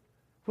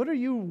 What are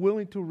you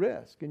willing to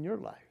risk in your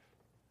life?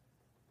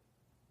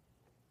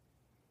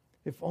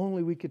 If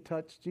only we could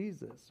touch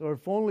Jesus, or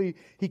if only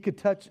he could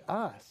touch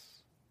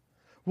us.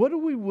 What are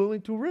we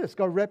willing to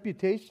risk? Our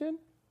reputation?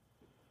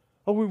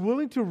 Are we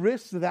willing to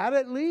risk that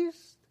at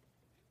least?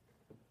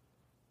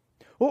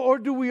 Or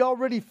do we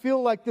already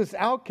feel like this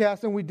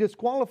outcast and we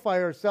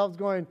disqualify ourselves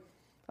going,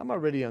 I'm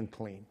already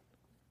unclean.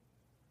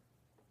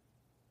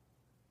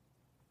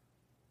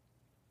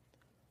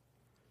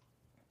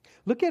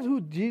 Look at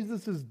who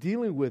Jesus is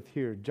dealing with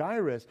here.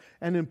 Jairus,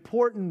 an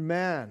important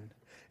man,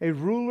 a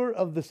ruler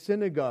of the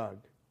synagogue.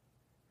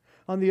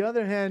 On the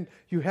other hand,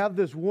 you have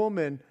this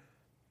woman,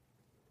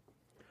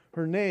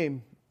 her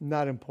name,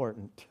 not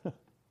important.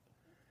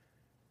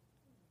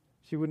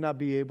 she would not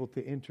be able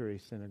to enter a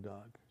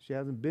synagogue. She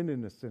hasn't been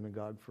in a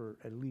synagogue for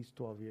at least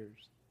 12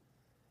 years.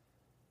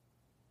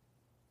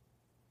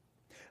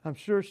 I'm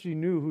sure she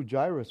knew who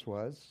Jairus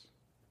was,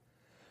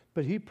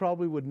 but he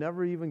probably would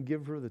never even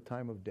give her the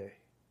time of day.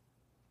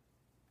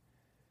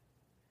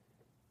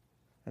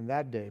 And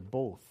that day,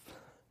 both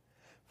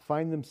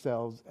find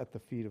themselves at the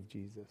feet of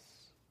Jesus.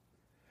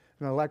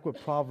 And I like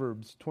what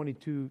Proverbs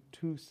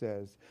 22:2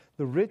 says.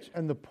 The rich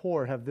and the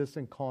poor have this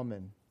in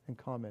common.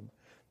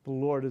 The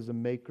Lord is the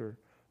maker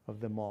of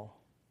them all.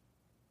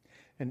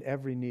 And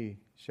every knee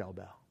shall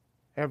bow.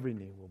 Every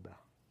knee will bow.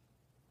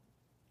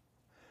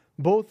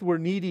 Both were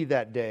needy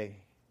that day.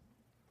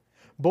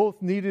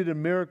 Both needed a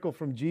miracle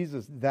from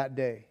Jesus that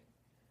day.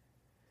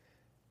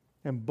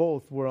 And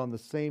both were on the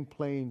same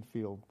playing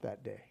field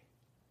that day.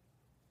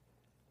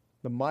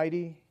 The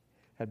mighty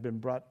had been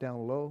brought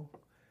down low,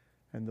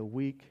 and the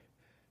weak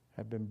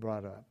had been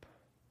brought up.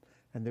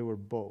 And they were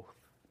both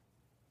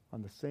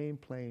on the same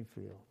playing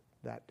field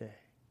that day.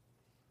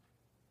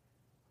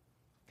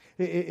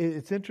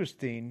 It's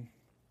interesting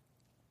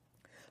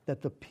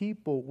that the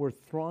people were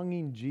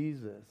thronging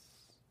Jesus.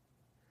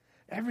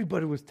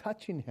 Everybody was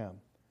touching him.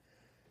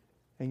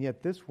 And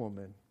yet this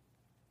woman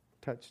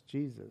touched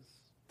Jesus,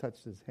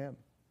 touched his hem.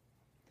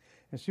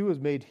 And she was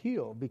made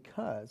healed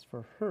because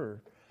for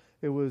her,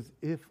 it was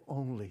if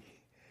only.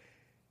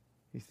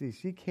 You see,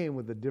 she came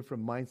with a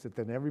different mindset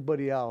than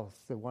everybody else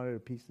that wanted a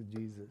piece of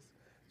Jesus.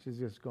 She's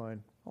just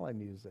going, all I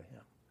need is a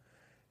hem.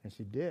 And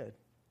she did.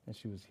 And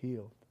she was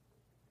healed.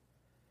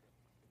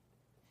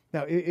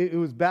 Now, it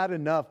was bad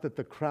enough that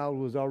the crowd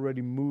was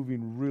already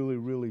moving really,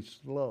 really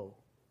slow.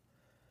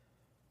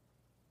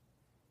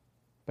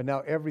 But now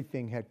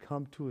everything had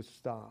come to a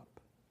stop.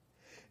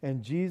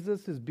 And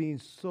Jesus is being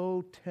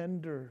so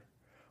tender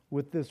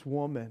with this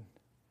woman,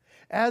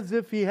 as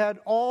if he had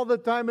all the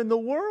time in the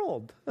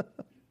world.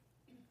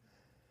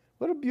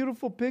 What a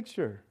beautiful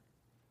picture.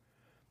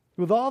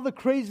 With all the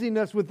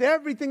craziness, with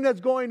everything that's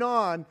going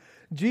on,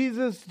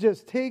 Jesus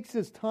just takes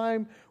his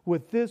time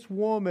with this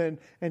woman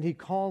and he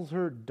calls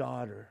her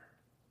daughter.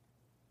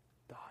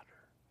 Daughter.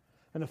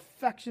 An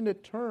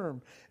affectionate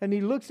term. And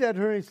he looks at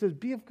her and he says,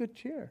 be of good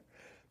cheer.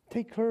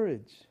 Take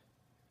courage.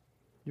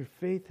 Your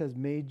faith has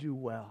made you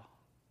well.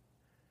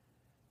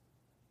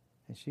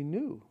 And she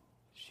knew.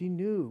 She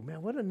knew.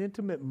 Man, what an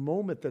intimate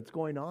moment that's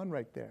going on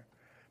right there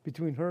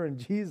between her and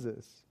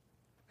Jesus.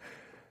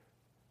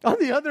 On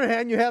the other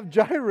hand, you have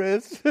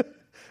Jairus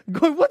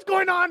going, what's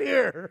going on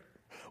here?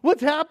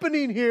 What's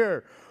happening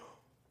here?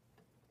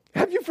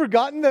 Have you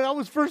forgotten that I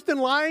was first in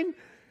line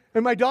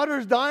and my daughter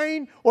is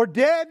dying or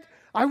dead?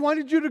 I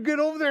wanted you to get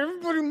over there.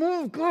 Everybody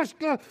move. Gosh,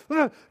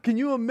 can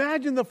you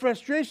imagine the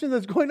frustration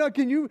that's going on?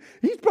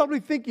 He's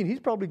probably thinking,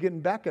 he's probably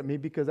getting back at me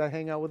because I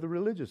hang out with the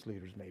religious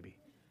leaders maybe.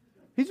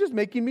 He's just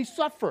making me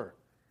suffer.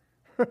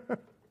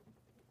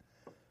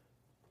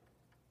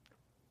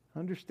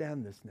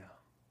 Understand this now.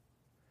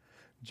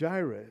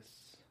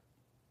 Jairus,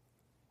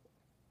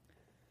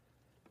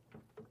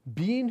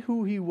 being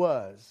who he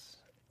was,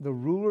 the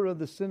ruler of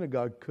the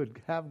synagogue, could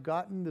have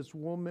gotten this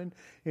woman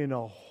in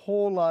a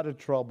whole lot of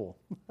trouble.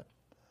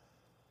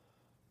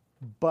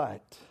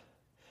 But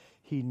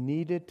he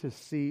needed to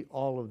see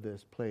all of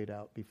this played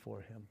out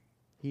before him.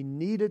 He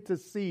needed to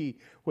see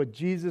what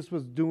Jesus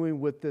was doing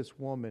with this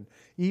woman,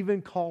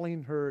 even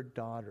calling her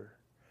daughter.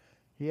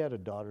 He had a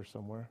daughter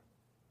somewhere.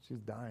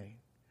 She's dying.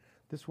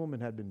 This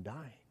woman had been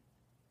dying.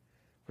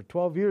 For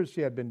 12 years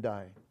she had been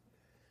dying.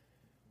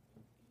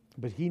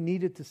 But he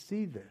needed to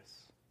see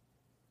this.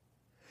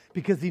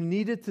 Because he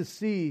needed to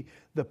see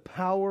the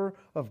power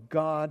of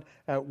God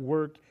at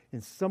work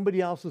in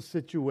somebody else's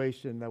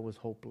situation that was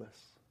hopeless.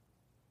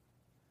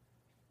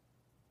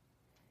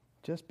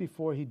 Just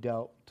before he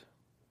dealt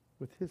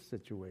with his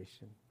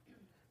situation,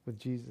 with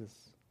Jesus.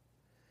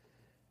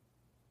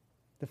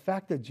 The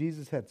fact that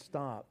Jesus had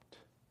stopped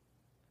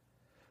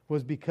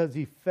was because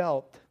he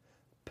felt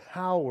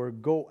power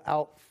go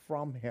out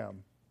from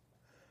him.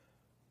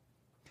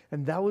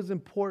 And that was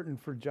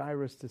important for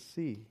Jairus to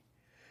see.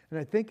 And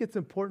I think it's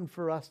important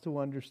for us to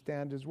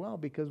understand as well,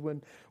 because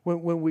when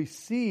we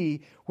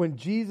see when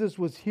Jesus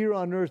was here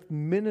on earth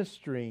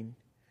ministering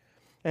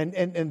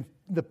and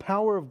the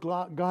power of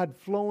God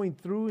flowing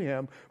through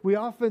him, we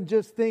often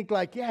just think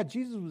like, yeah,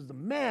 Jesus was the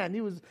man.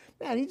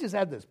 He just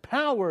had this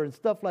power and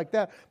stuff like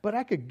that. But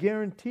I could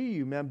guarantee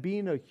you, man,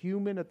 being a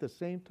human at the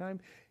same time,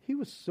 he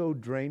was so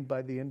drained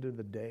by the end of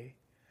the day.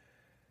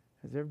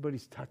 As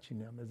everybody's touching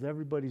him, as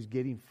everybody's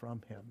getting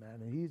from him,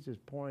 man. And he's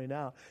just pouring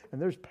out.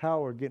 And there's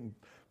power getting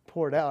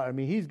poured out. I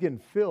mean, he's getting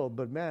filled.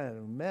 But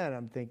man,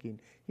 I'm thinking,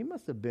 he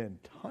must have been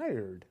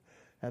tired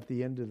at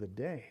the end of the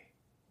day.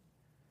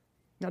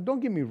 Now, don't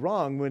get me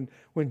wrong.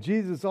 When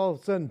Jesus all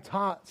of a sudden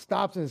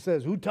stops and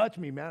says, who touched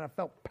me, man? I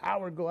felt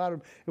power go out of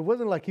him. It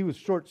wasn't like he was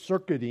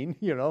short-circuiting,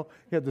 He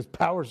had this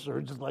power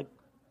surge. Just like,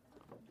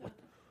 what?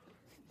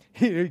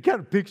 You kind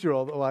of picture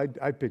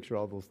I picture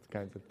all those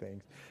kinds of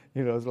things.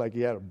 It's like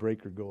he had a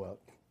breaker go out.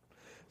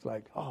 It's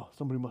like, oh,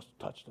 somebody must have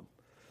touched him.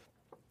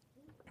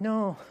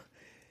 No,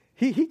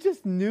 he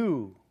just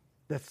knew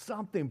that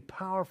something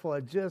powerful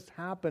had just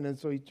happened. And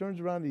so he turns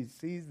around and he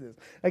sees this.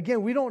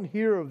 Again, we don't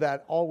hear of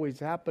that always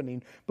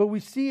happening, but we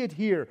see it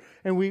here.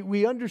 And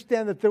we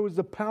understand that there was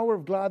the power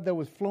of God that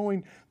was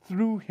flowing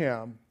through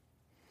him.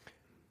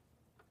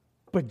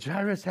 But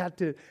Jairus had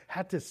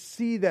to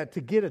see that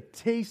to get a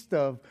taste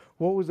of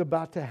what was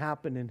about to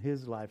happen in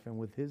his life and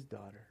with his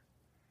daughter.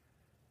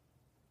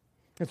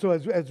 And so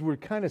as we're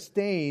kind of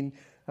staying,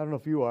 I don't know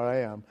if you are,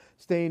 I am,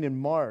 staying in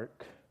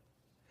Mark,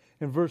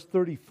 in verse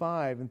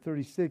 35 and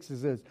 36, it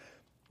says,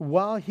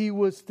 while he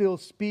was still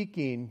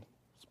speaking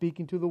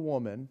to the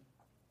woman,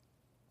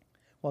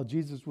 while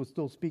Jesus was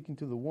still speaking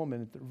to the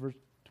woman, verse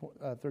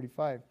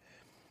 35,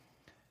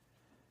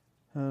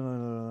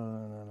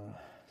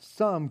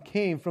 some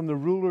came from the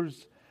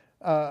rulers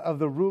of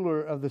the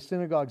ruler of the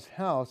synagogue's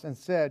house and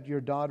said,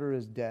 your daughter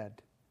is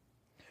dead.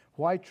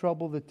 Why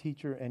trouble the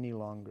teacher any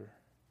longer?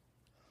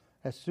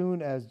 As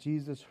soon as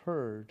Jesus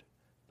heard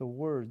the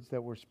words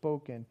that were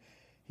spoken,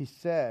 he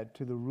said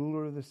to the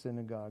ruler of the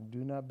synagogue,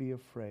 do not be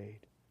afraid,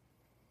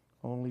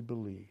 only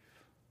believe.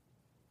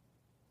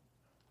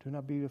 Do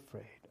not be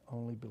afraid,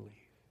 only believe.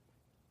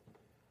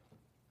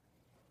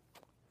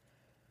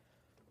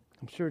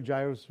 I'm sure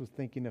Jairus was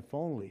thinking, if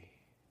only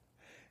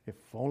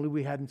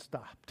we hadn't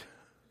stopped.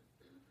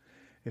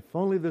 If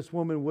only this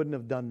woman wouldn't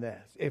have done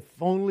this. If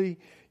only,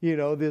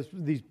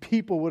 these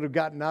people would have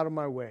gotten out of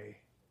my way.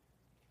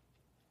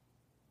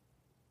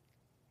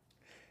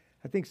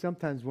 I think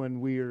sometimes when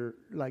we're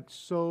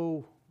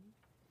so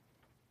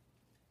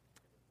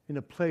in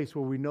a place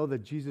where we know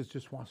that Jesus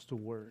just wants to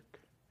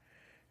work,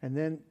 and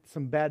then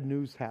some bad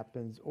news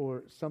happens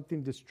or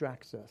something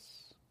distracts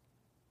us,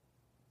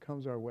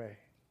 comes our way,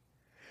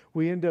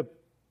 we end up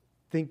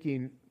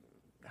thinking,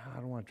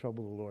 I don't want to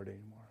trouble the Lord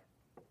anymore.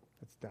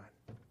 It's done.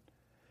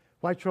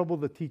 Why trouble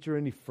the teacher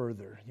any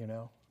further,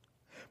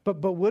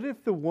 But what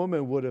if the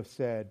woman would have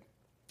said,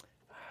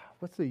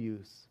 what's the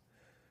use?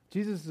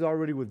 Jesus is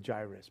already with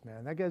Jairus,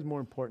 man. That guy's more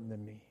important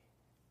than me.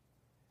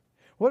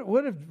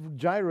 What if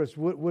Jairus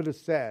would have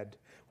said,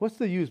 what's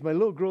the use? My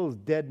little girl is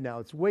dead now.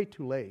 It's way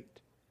too late.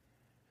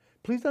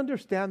 Please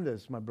understand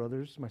this, my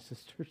brothers, my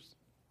sisters.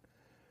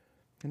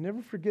 And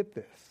never forget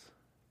this.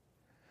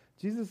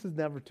 Jesus is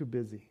never too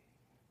busy.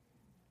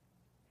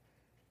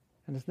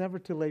 And it's never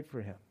too late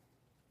for him.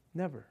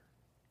 Never.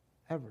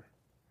 Ever.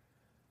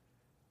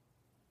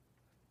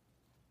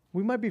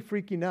 We might be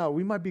freaking out.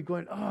 We might be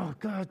going, oh,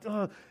 God,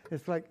 oh.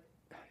 It's like,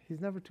 he's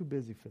never too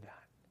busy for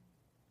that.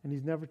 And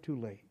he's never too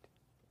late.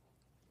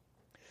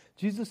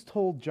 Jesus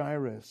told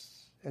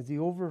Jairus, as he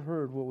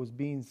overheard what was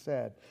being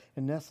said,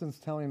 in essence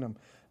telling him,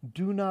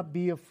 do not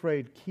be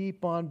afraid.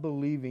 Keep on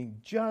believing,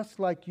 just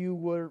like you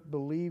were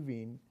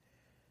believing,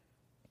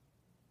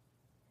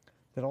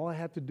 that all I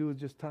had to do is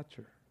just touch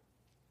her.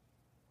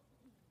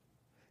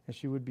 And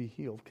she would be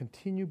healed.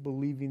 Continue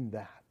believing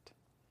that.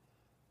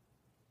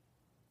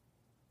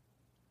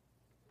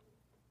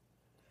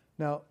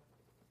 Now,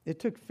 it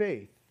took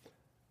faith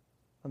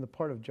on the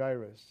part of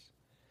Jairus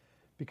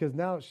because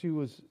now she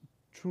was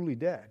truly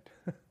dead.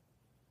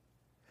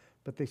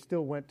 But they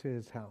still went to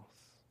his house.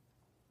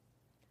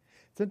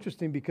 It's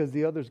interesting because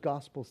the other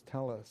Gospels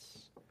tell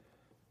us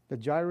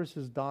that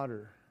Jairus'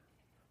 daughter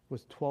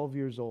was 12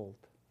 years old.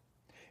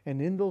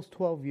 And in those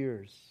 12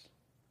 years,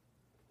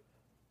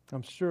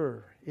 I'm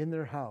sure in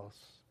their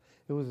house,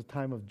 it was a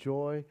time of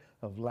joy,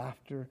 of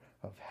laughter,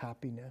 of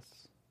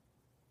happiness.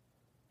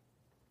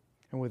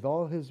 And with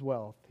all his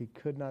wealth, he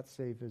could not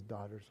save his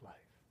daughter's life.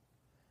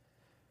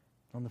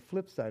 On the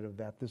flip side of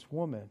that, this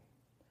woman,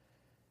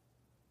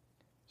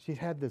 she'd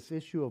had this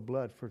issue of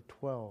blood for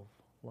 12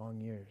 long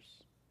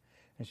years.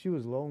 And she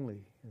was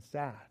lonely and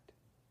sad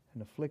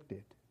and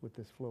afflicted with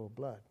this flow of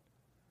blood.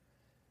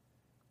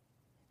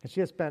 And she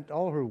had spent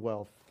all her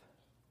wealth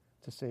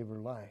to save her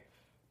life.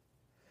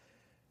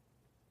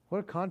 What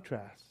a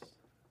contrast.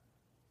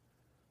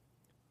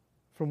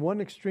 From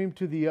one extreme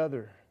to the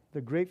other,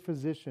 the great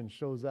physician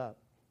shows up,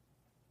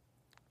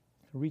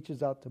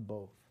 reaches out to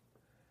both,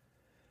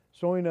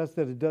 showing us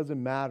that it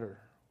doesn't matter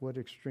what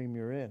extreme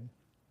you're in.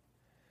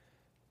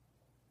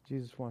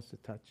 Jesus wants to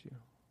touch you.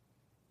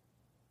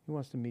 He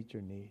wants to meet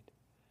your need.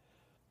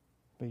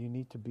 But you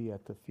need to be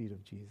at the feet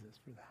of Jesus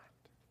for that.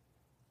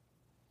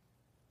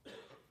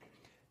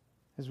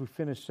 As we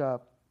finish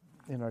up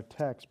in our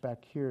text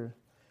back here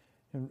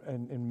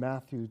in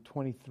Matthew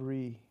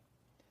 23, it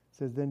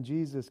says, when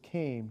Jesus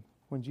came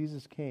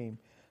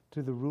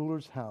to the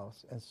ruler's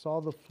house and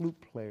saw the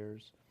flute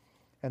players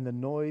and the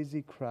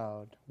noisy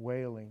crowd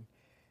wailing,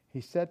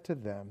 he said to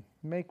them,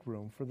 make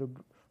room, for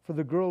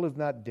the girl is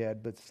not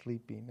dead but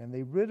sleeping. And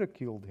they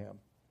ridiculed him.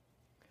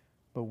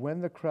 But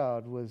when the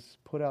crowd was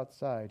put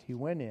outside, he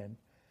went in,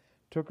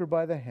 took her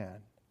by the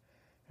hand,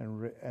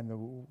 and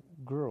the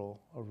girl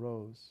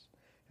arose.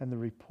 And the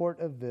report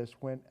of this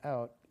went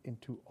out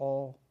into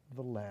all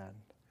the land.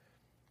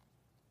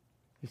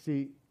 You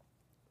see,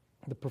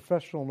 the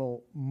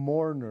professional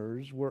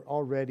mourners were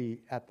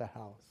already at the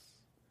house.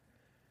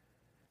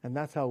 And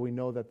that's how we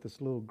know that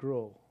this little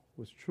girl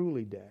was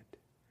truly dead.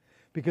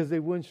 Because they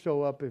wouldn't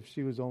show up if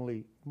she was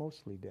only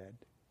mostly dead.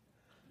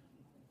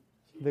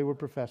 They were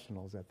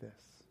professionals at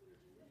this.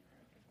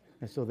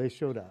 And so they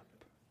showed up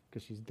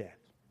because she's dead.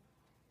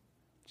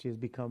 She has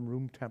become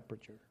room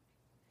temperature.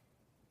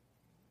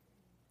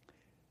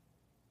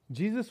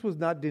 Jesus was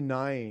not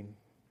denying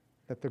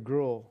that the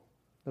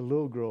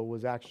little girl,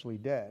 was actually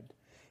dead.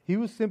 He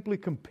was simply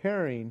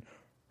comparing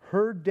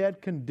her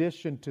dead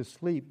condition to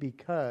sleep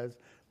because,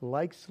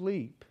 like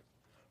sleep,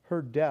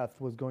 her death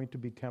was going to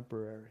be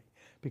temporary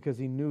because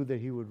he knew that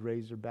he would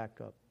raise her back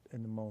up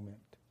in the moment.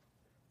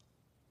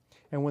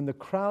 And when the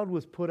crowd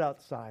was put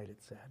outside,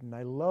 it said, and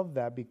I love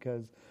that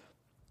because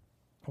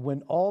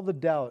when all the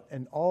doubt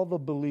and all the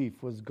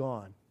belief was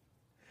gone,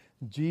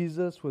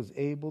 Jesus was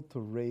able to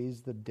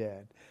raise the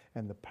dead,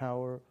 and the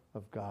power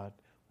of God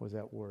was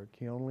at work.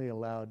 He only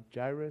allowed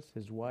Jairus,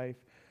 his wife,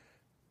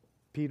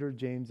 Peter,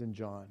 James, and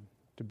John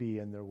to be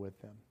in there with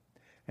them.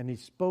 And he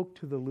spoke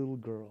to the little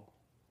girl,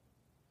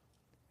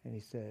 and he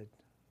said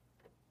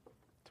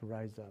to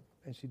rise up,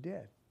 and she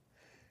did.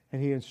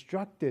 And he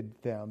instructed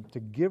them to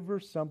give her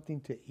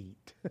something to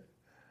eat.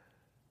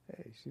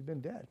 Hey, she's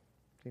been dead.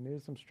 She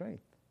needed some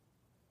strength.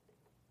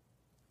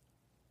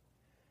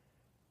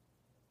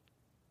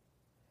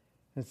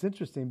 And it's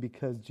interesting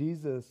because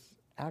Jesus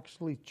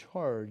actually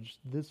charged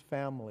this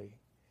family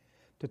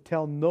to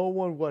tell no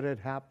one what had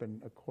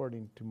happened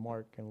according to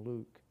Mark and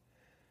Luke.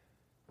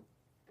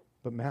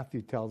 But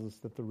Matthew tells us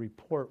that the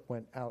report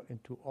went out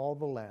into all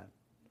the land.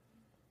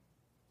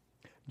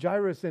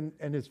 Jairus and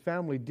his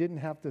family didn't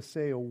have to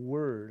say a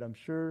word. I'm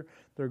sure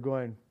they're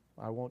going,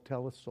 I won't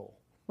tell a soul.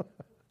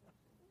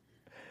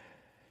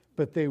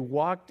 But they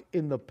walked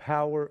in the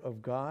power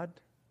of God,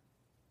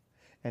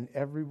 and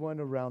everyone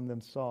around them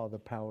saw the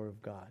power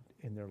of God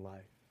in their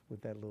life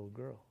with that little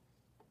girl.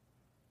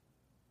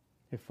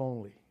 If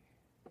only.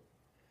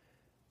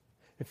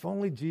 If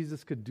only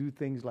Jesus could do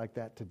things like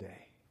that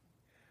today.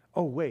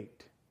 Oh,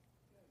 wait.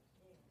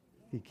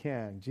 He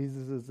can.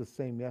 Jesus is the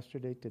same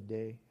yesterday,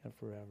 today, and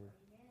forever.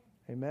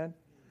 Amen?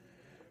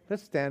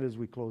 Let's stand as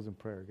we close in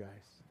prayer,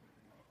 guys.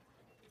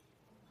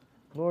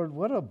 Lord,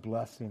 what a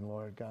blessing,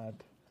 Lord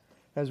God.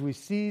 As we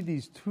see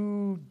these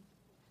two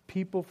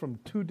people from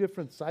two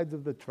different sides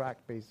of the track,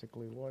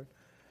 basically, Lord.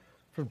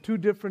 From two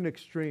different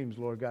extremes,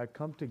 Lord God,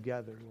 come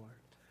together, Lord.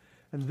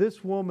 And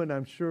this woman,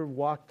 I'm sure,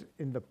 walked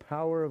in the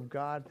power of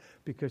God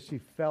because she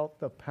felt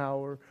the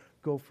power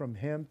go from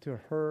him to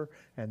her.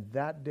 And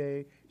that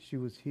day, she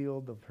was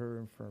healed of her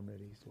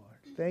infirmities,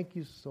 Lord. Thank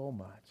you so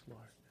much,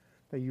 Lord,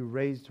 that you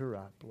raised her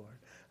up, Lord.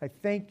 I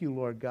thank you,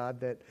 Lord God,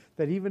 that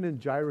even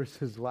in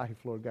Jairus' life,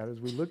 Lord God, as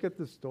we look at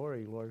the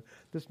story, Lord,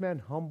 this man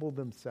humbled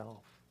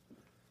himself.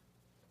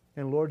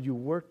 And Lord, you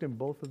worked in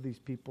both of these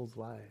people's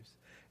lives.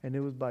 And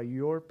it was by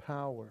your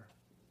power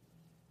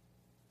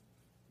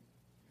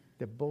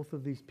that both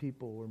of these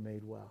people were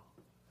made well.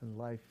 And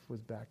life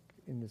was back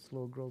in this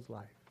little girl's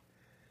life.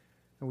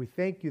 And we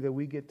thank you that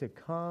we get to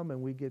come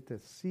and we get to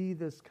see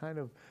this kind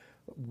of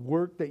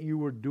work that you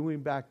were doing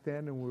back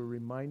then. And we're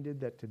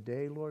reminded that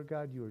today, Lord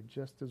God, you are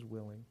just as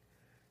willing.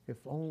 If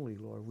only,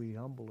 Lord, we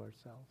humble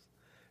ourselves.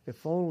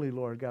 If only,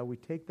 Lord God, we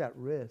take that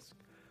risk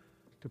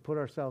to put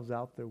ourselves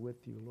out there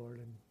with you, Lord,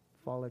 and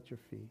fall at your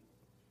feet.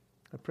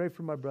 I pray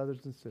for my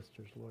brothers and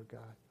sisters, Lord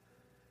God.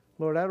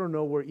 Lord, I don't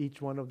know where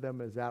each one of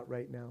them is at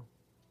right now.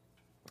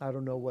 I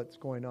don't know what's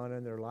going on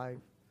in their life.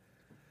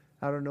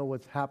 I don't know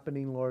what's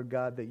happening, Lord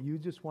God, that you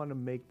just want to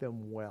make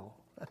them well.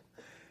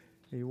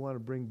 And you want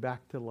to bring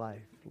back to life,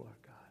 Lord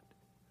God,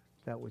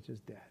 that which is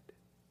dead.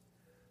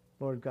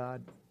 Lord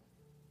God,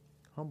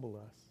 humble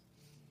us.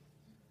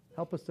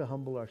 Help us to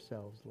humble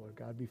ourselves, Lord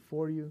God,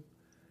 before you,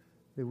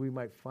 that we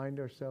might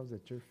find ourselves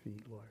at your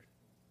feet, Lord.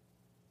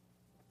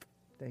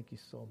 Thank you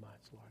so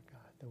much, Lord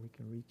God, that we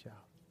can reach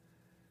out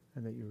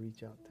and that you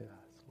reach out to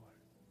us, Lord.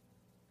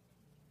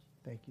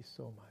 Thank you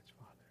so much,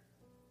 Father.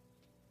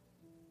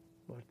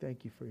 Lord,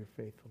 thank you for your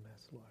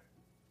faithfulness, Lord.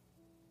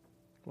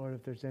 Lord,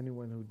 if there's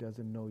anyone who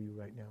doesn't know you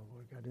right now,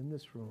 Lord God, in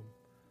this room,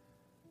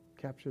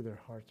 capture their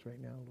hearts right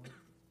now, Lord.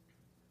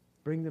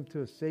 Bring them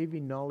to a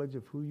saving knowledge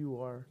of who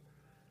you are,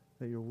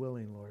 that you're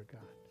willing, Lord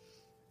God,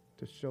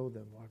 to show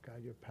them, Lord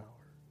God, your power.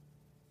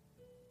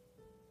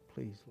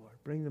 Please, Lord,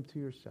 bring them to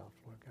yourself,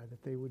 Lord God,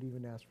 that they would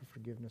even ask for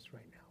forgiveness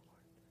right now, Lord.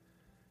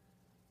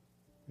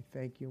 We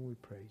thank you and we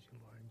praise you,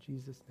 Lord. In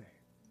Jesus'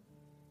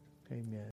 name, amen.